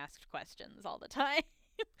being asked questions all the time.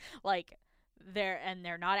 Like, they're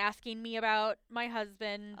not asking me about my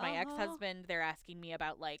husband, my ex-husband. They're asking me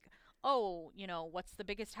about, like, oh, what's the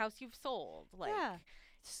biggest house you've sold? Like, yeah.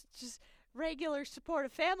 Just regular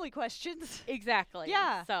supportive family questions. Exactly.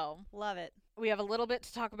 Yeah. So, love it. We have a little bit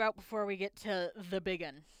to talk about before we get to the big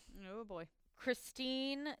one. Oh, boy.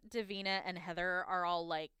 Christine, Davina, and Heather are all,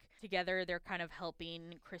 like, together. They're kind of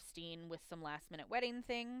helping Christine with some last-minute wedding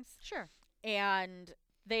things. Sure. And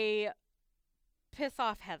they piss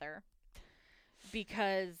off Heather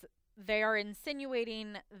because they are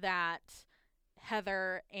insinuating that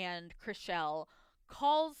Heather and Chrishell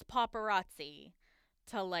calls paparazzi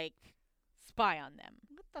to, like, spy on them.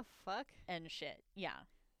 What the fuck? And shit. Yeah.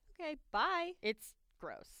 Okay, bye. It's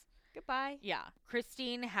gross. Goodbye. Yeah.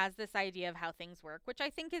 Christine has this idea of how things work, which I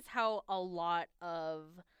think is how a lot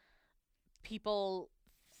of people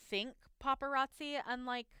think paparazzi and,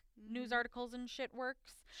 like, news articles and shit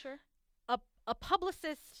works. Sure. A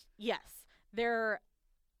publicist, yes, their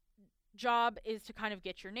job is to kind of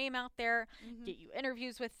get your name out there, get you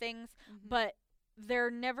interviews with things, but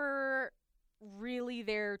they're never really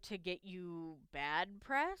there to get you bad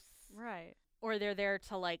press. Right. Or they're there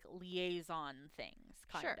to, like, liaison things,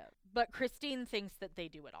 kind of. But Christine thinks that they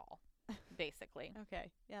do it all, basically.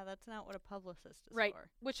 Okay. Yeah, that's not what a publicist is right, for.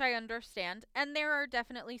 Which I understand. And there are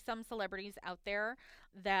definitely some celebrities out there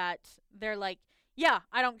that they're like, yeah,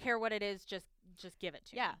 I don't care what it is, just give it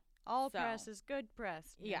to me. Yeah. All press is good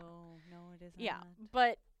press. Yeah. No, it isn't. Yeah.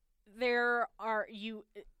 But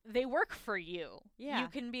they work for you. Yeah. You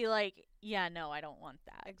can be like, yeah, no, I don't want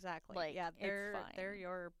that. Exactly. Like, yeah, it's fine. They're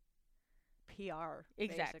your PR.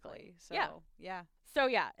 Exactly. Basically. So, yeah. So,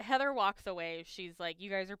 yeah, Heather walks away. She's like,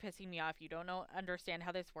 you guys are pissing me off. You don't understand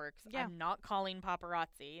how this works. Yeah. I'm not calling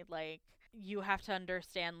paparazzi. Like, you have to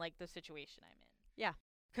understand, like, the situation I'm in. Yeah.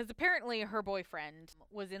 Because apparently her boyfriend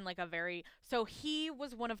was in, like, so he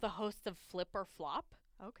was one of the hosts of Flip or Flop.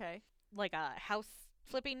 Okay. Like a house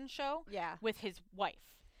flipping show. Yeah. With his wife.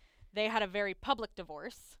 They had a very public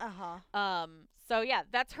divorce. So, yeah,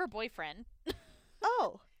 that's her boyfriend.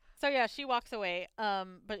 Oh. So, yeah, she walks away.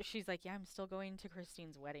 But she's like, yeah, I'm still going to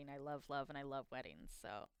Christine's wedding. I love love and I love weddings. So.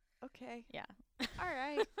 Okay. Yeah. All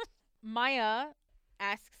right. Maya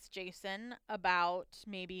asks Jason about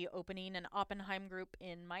maybe opening an Oppenheim group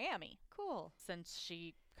in Miami. Cool. Since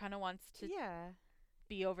she kind of wants to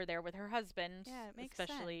be over there with her husband. Yeah, it makes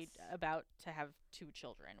especially sense. About to have 2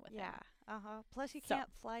 children with him. Plus, you can't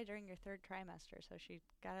fly during your 3rd trimester, so she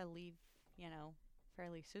gotta leave,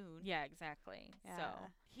 fairly soon. Yeah, exactly. Yeah. So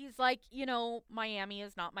he's like, Miami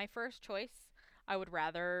is not my first choice. I would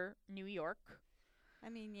rather New York. I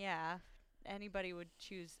mean, yeah. Anybody would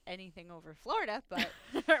choose anything over Florida, but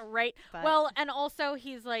right. Well, and also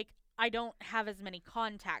he's like, I don't have as many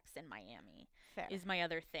contacts in Miami. Fair. Is my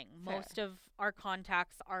other thing. Fair. Most of our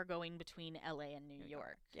contacts are going between LA and New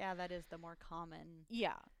York. Yeah, that is the more common.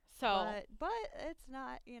 Yeah. So but it's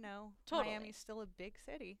not, totally. Miami's still a big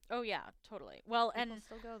city. Oh yeah, totally. Well, people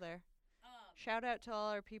still go there. Shout out to all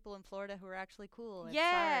our people in Florida who are actually cool.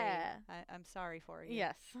 I'm sorry for you.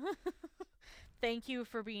 Yes. Thank you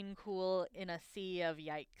for being cool in a sea of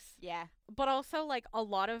yikes. Yeah. But also, like, a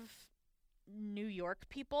lot of New York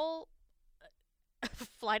people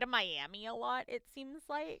fly to Miami a lot, it seems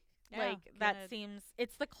like. Yeah,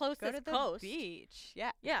 it's the closest go to the coast. beach.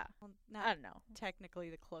 Yeah. Yeah. Well, I don't know. Technically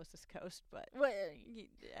the closest coast, but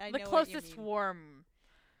I know closest warm.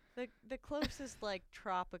 The closest, like,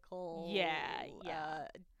 tropical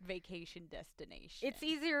vacation destination. It's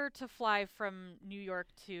easier to fly from New York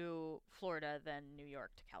to Florida than New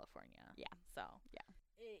York to California. Yeah. So,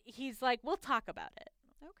 he's like, we'll talk about it.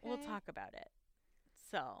 Okay. We'll talk about it.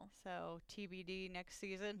 So TBD next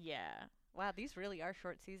season? Yeah. Wow, these really are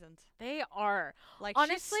short seasons. They are. Like,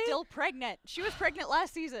 honestly, she's still pregnant. She was pregnant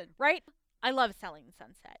last season. Right? I love Selling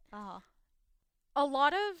Sunset. Uh-huh. A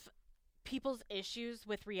lot of people's issues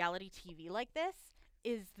with reality TV like this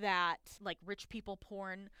is that, like, rich people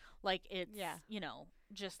porn, like, it's,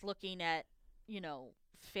 just looking at,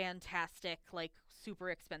 fantastic, like, super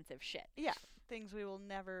expensive shit. Yeah. Things we will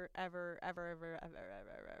never, ever, ever, ever, ever, ever,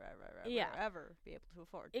 ever, ever, ever be able to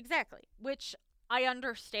afford. Exactly. Which I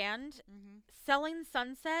understand. Mm-hmm. Selling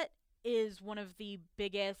Sunset is one of the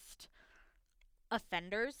biggest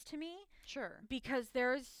offenders to me. Sure. Because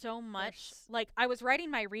there's so much, like, I was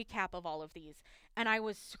writing my recap of all of these, and I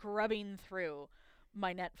was scrubbing through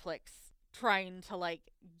my Netflix trying to, like,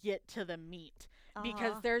 get to the meat.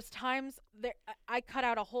 Because there's times, I cut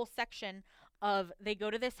out a whole section of, they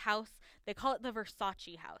go to this house, they call it the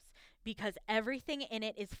Versace house, because everything in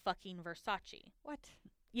it is fucking Versace. What?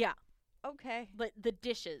 Yeah. Okay. But the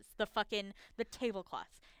dishes, the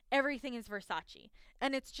tablecloths, everything is Versace.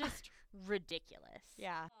 And it's just ridiculous.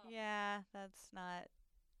 Yeah. Yeah, that's not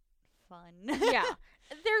fun. Yeah.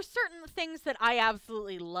 There's certain things that I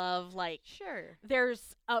absolutely love. Like, sure.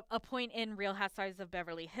 There's a point in Real Housewives of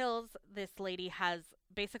Beverly Hills. This lady has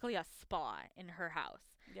basically a spa in her house.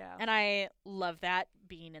 Yeah. And I love that,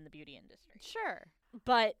 being in the beauty industry. Sure.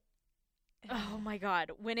 But, oh my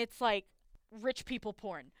God, when it's like rich people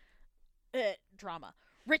porn, drama.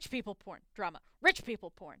 Rich people porn, drama. Rich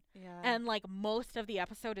people porn. Yeah. And, like, most of the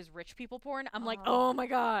episode is rich people porn. I'm like, oh my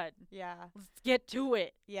God. Yeah. Let's get to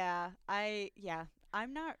it. Yeah.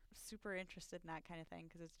 I'm not super interested in that kind of thing,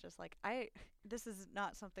 because it's just like, this is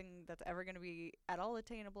not something that's ever going to be at all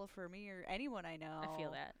attainable for me or anyone I know. I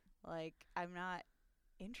feel that. Like, I'm not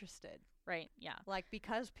interested. Right, yeah. Like,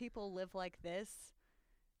 because people live like this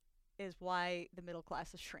is why the middle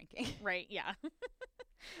class is shrinking. Right, yeah.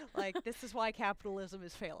 Like, this is why capitalism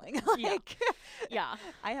is failing. Like, yeah.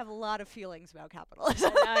 I have a lot of feelings about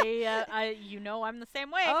capitalism. I'm the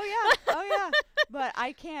same way. Oh yeah. But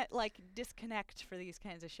I can't, like, disconnect for these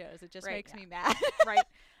kinds of shows. It just makes me mad. Right.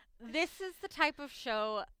 This is the type of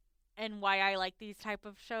show, and why I like these type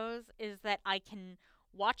of shows, is that I can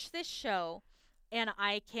watch this show and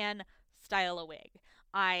I can style a wig.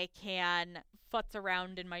 I can futz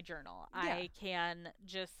around in my journal. Yeah. I can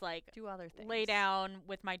just, like, do other things. Lay down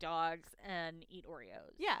with my dogs and eat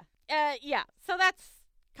Oreos. Yeah. Yeah. So that's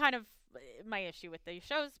kind of my issue with these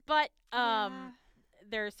shows. But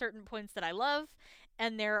there are certain points that I love,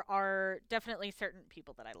 and there are definitely certain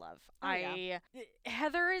people that I love.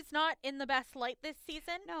 Heather is not in the best light this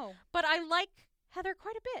season. No. But I like Heather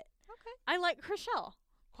quite a bit. Okay. I like Chrishell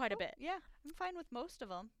quite a bit. Yeah, I'm fine with most of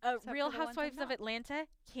them. Real Housewives of Atlanta,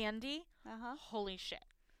 Candy. Holy shit.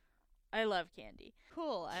 I love Candy.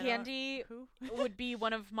 Cool. Candy would be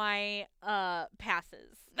one of my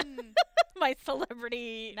passes. My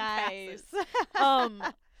celebrity passes.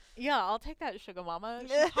 Yeah, I'll take that, sugar mama.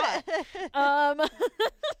 She's hot.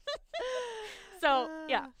 So,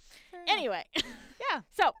 yeah. Anyway. Yeah.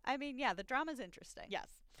 So, I mean, yeah, the drama's interesting. Yes.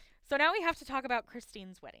 So now we have to talk about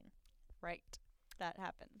Christine's wedding. Right. That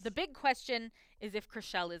happens. The big question is if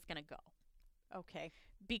Chrishell is going to go. Okay.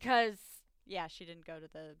 Because yeah, she didn't go to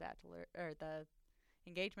the bachelor or the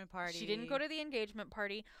engagement party. She didn't go to the engagement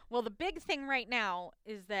party. Well, the big thing right now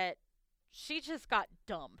is that she just got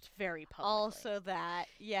dumped very publicly. Also that.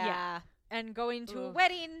 Yeah. And going to a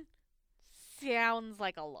wedding sounds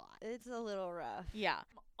like a lot. It's a little rough. Yeah.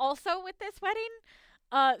 Also with this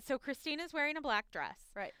wedding, so Christine is wearing a black dress.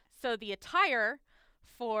 Right. So the attire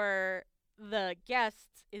for the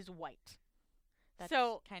guests is white. That's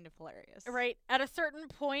kind of hilarious. Right. At a certain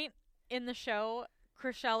point in the show,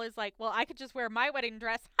 Chrishell is like, well, I could just wear my wedding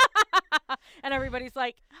dress. And everybody's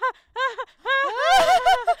like,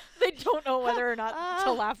 they don't know whether or not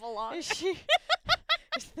to laugh along.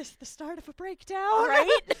 Is this the start of a breakdown?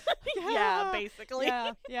 Right? Yeah, basically.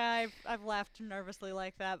 Yeah, I've laughed nervously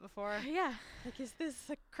like that before. Yeah. Like, is this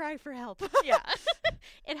a cry for help? Yeah.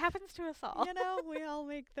 It happens to us all. You know, we all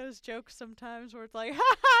make those jokes sometimes where it's like,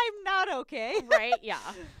 I'm not okay. Right, yeah.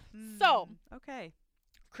 So. Okay.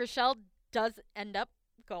 Chrishell does end up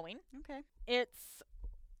going. Okay. It's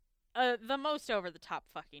the most over-the-top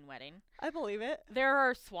fucking wedding. I believe it. There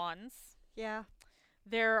are swans. Yeah.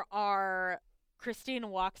 There are... Christine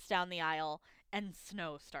walks down the aisle and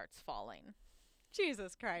snow starts falling.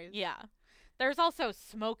 Jesus Christ. Yeah. There's also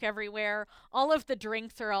smoke everywhere. All of the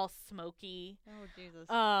drinks are all smoky. Oh, Jesus.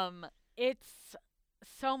 It's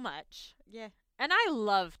so much. Yeah. And I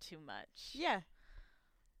love too much. Yeah.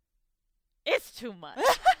 It's too much.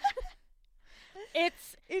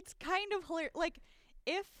 It's kind of hilarious. Like,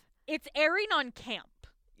 if... It's airing on camp.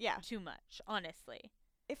 Yeah. Too much, honestly.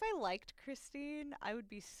 If I liked Christine, I would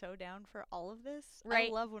be so down for all of this. Right.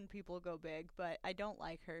 I love when people go big, but I don't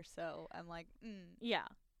like her, so I'm like, Yeah.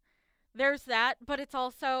 There's that, but it's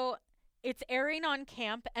also, it's airing on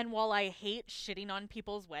camp, and while I hate shitting on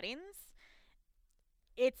people's weddings,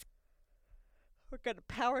 it's... We're gonna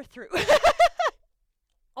power through.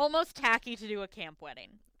 Almost tacky to do a camp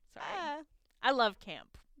wedding. Sorry. I love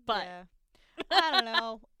camp, but... Yeah. I don't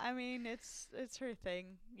know. I mean, it's her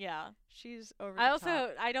thing. Yeah. She's over the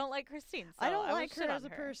top. I don't like Christine. So I don't like her as a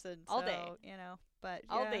person. All so, day. You know. But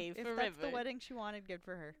all yeah, day if forever. that's the wedding she wanted, good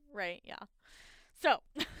for her. Right, yeah. So.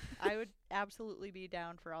 I would absolutely be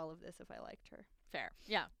down for all of this if I liked her. Fair.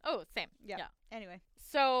 Yeah. Oh, same. Yeah. Yeah. Anyway.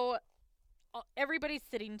 So, everybody's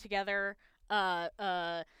sitting together.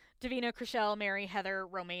 Davina, Chrishell, Mary, Heather,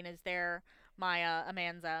 Romaine is there, Maya,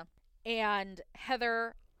 Amanza. And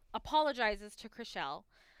Heather apologizes to Chrishell.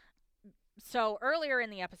 So, earlier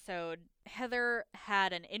in the episode, Heather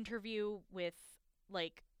had an interview with,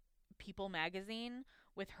 like, People magazine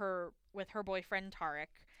with her boyfriend Tarek.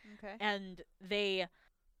 Okay. And they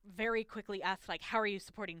very quickly asked, like, how are you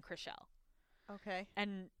supporting Chrishell? Okay.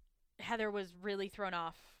 And Heather was really thrown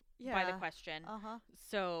off by the question.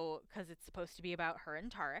 So, because it's supposed to be about her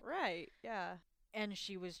and Tarek. Right, yeah. And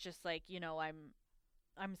she was just like, you know,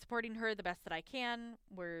 I'm supporting her the best that I can.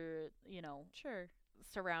 We're, you know, sure,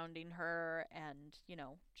 surrounding her and, you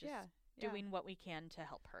know, just doing what we can to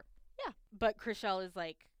help her. Yeah. But Chrishell is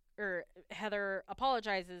like, Heather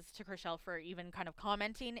apologizes to Chrishell for even kind of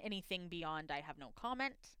commenting anything beyond I have no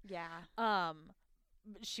comment. Yeah.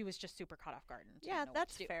 She was just super caught off guard. Yeah,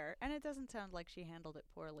 that's fair. And it doesn't sound like she handled it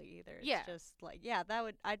poorly either. It's yeah. just like,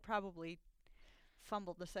 I'd probably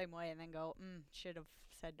fumble the same way and then go, should have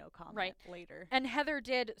said no comment later. And Heather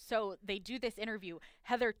did, so they do this interview.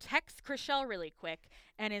 Heather texts Chrishell really quick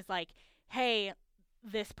and is like, hey,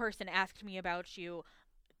 this person asked me about you.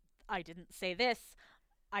 I didn't say this.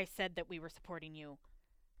 I said that we were supporting you.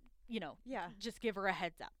 You know, just give her a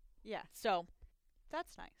heads up. Yeah. So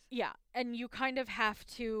that's nice. Yeah. And you kind of have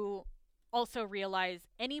to also realize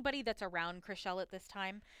anybody that's around Chrishell at this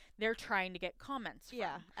time, they're trying to get comments from.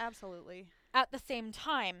 Yeah, absolutely. At the same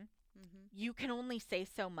time, you can only say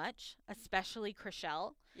so much, especially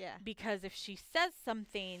Chrishell. Yeah. Because if she says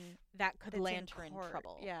something that could land her in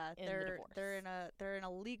trouble. Yeah, they're in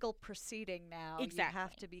a legal proceeding now. Exactly. You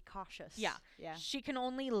have to be cautious. Yeah. Yeah. She can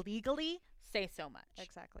only legally say so much.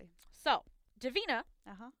 Exactly. So, Davina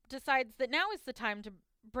decides that now is the time to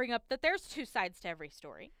bring up that there's two sides to every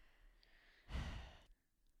story.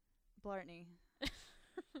 Blartney.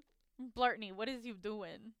 Blartney, what is you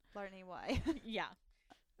doing? Blartney, why? Yeah.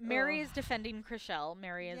 Mary is defending Chrishell.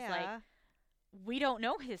 Mary is like, we don't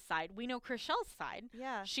know his side. We know Chrishell's side.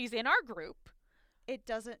 Yeah. She's in our group. It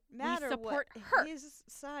doesn't matter what her. His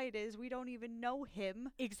side is. We don't even know him.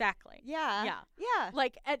 Exactly. Yeah. Yeah. Yeah.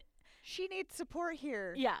 Like, she needs support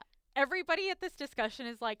here. Yeah. Everybody at this discussion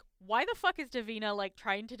is like, why the fuck is Davina, like,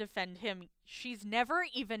 trying to defend him? She's never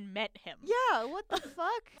even met him. Yeah, what the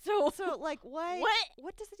fuck? So, like, why?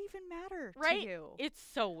 What does it even matter to you? It's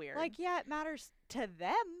so weird. Like, yeah, it matters to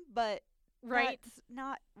them, but that's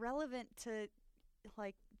not relevant to,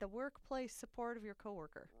 like, the workplace support of your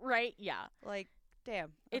coworker. Right, yeah. Like,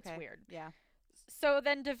 damn. It's weird. Yeah. So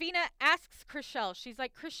then Davina asks Chrishell, she's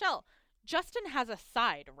like, Chrishell, Justin has a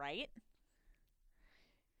side, right?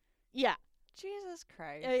 Yeah. Jesus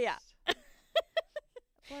Christ. Yeah.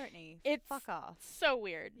 Blartney, fuck off. So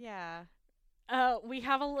weird. Yeah. We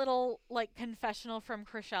have a little, like, confessional from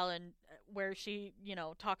Chrishell and where she, you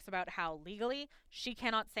know, talks about how legally she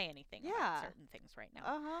cannot say anything about certain things right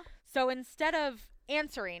now. So instead of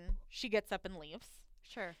answering, she gets up and leaves.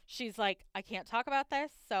 Sure. She's like, I can't talk about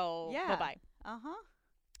this, so bye-bye.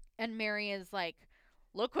 And Mary is like,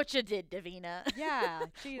 look what you did, Davina. Yeah,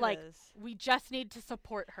 Jesus. Like, we just need to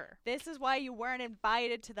support her. This is why you weren't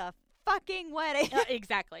invited to the fucking wedding.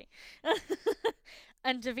 Exactly.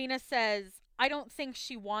 And Davina says, I don't think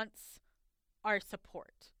she wants our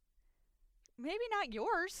support. Maybe not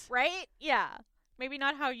yours. Right? Yeah. Maybe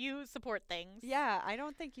not how you support things. Yeah, I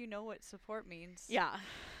don't think you know what support means. Yeah.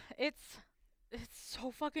 It's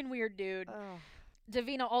so fucking weird, dude. Ugh.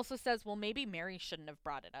 Davina also says, well, maybe Mary shouldn't have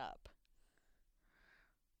brought it up.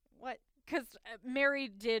 What? Because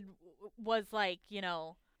Mary was like, you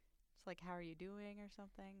know. It's like, how are you doing or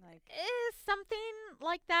something? Like, something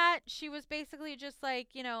like that. She was basically just like,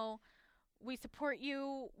 you know, we support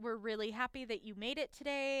you. We're really happy that you made it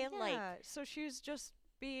today. Yeah, like, so she's just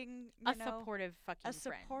being supportive fucking friend. A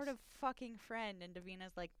supportive fucking friend. And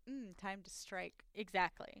Davina's like, time to strike.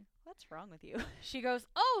 Exactly. What's wrong with you? She goes,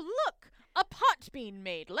 oh, look, a pot being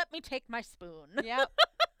made. Let me take my spoon. Yep.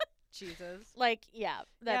 Jesus. Like, yeah,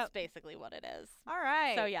 that's basically what it is. All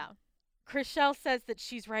right. So, yeah. Chrishell says that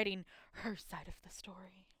she's writing her side of the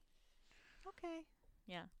story. Okay.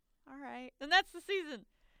 Yeah. All right. And that's the season.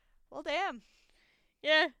 Well, damn.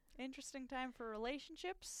 Yeah. Interesting time for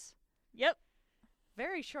relationships. Yep.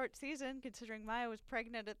 Very short season, considering Maya was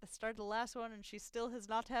pregnant at the start of the last one, and she still has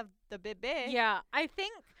not had the baby. Yeah. I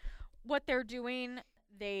think what they're doing,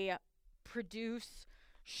 they produce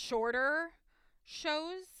shorter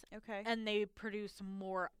shows. Okay. And they produce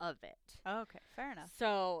more of it. Okay, fair enough.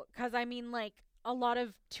 So, because I mean, like, a lot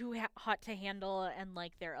of Too Hot to Handle and,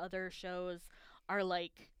 like, their other shows are,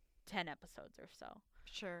 like, 10 episodes or so.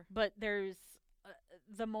 Sure. But there's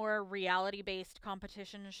the more reality-based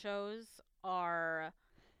competition shows are,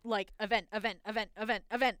 like, event.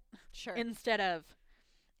 Sure. Instead of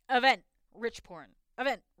event, rich porn.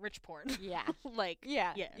 Yeah. Like,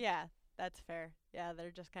 yeah. That's fair. Yeah,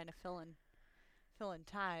 they're just kind of filling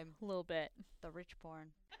time a little bit. The rich porn.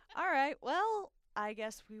 All right. Well, I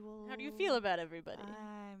guess we will. How do you feel about everybody?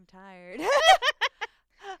 I'm tired.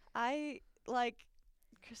 I like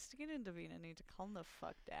Christine and Davina need to calm the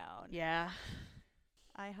fuck down. Yeah.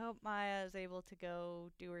 I hope Maya is able to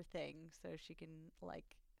go do her thing so she can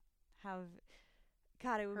like have.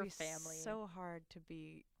 God, it would her be family. So hard to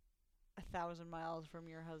be 1,000 miles from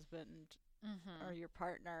your husband or your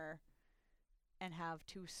partner and have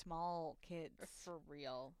 2 small kids. For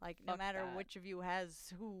real. Like, Fuck no matter that. which of you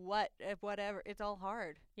has who, what, whatever, it's all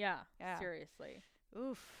hard. Yeah. Yeah. Seriously.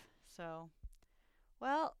 Oof. So,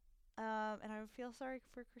 well, and I feel sorry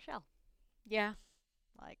for Chriselle. Yeah.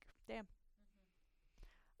 Like, damn.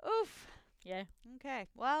 Oof. Yeah. Okay.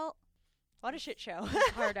 Well, what a shit show. It's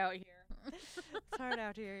hard out here. It's hard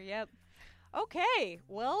out here, yep. Okay.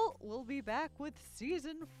 Well, we'll be back with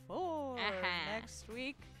season 4 next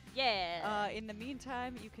week. Yeah. In the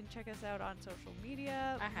meantime, you can check us out on social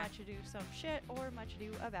media. Much Ado Some Shit or Much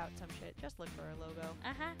Ado About Some Shit. Just look for our logo.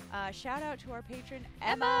 Shout out to our patron,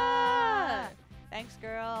 Emma! Thanks,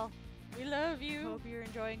 girl. We love you. Hope you're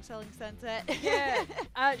enjoying Selling Sunset. Yeah.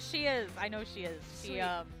 She is. I know she is. Sweet.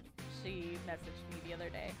 She messaged me the other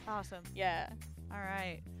day. Awesome. Yeah. All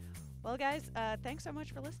right. Well, guys, thanks so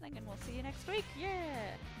much for listening, and we'll see you next week.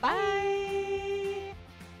 Yeah. Bye.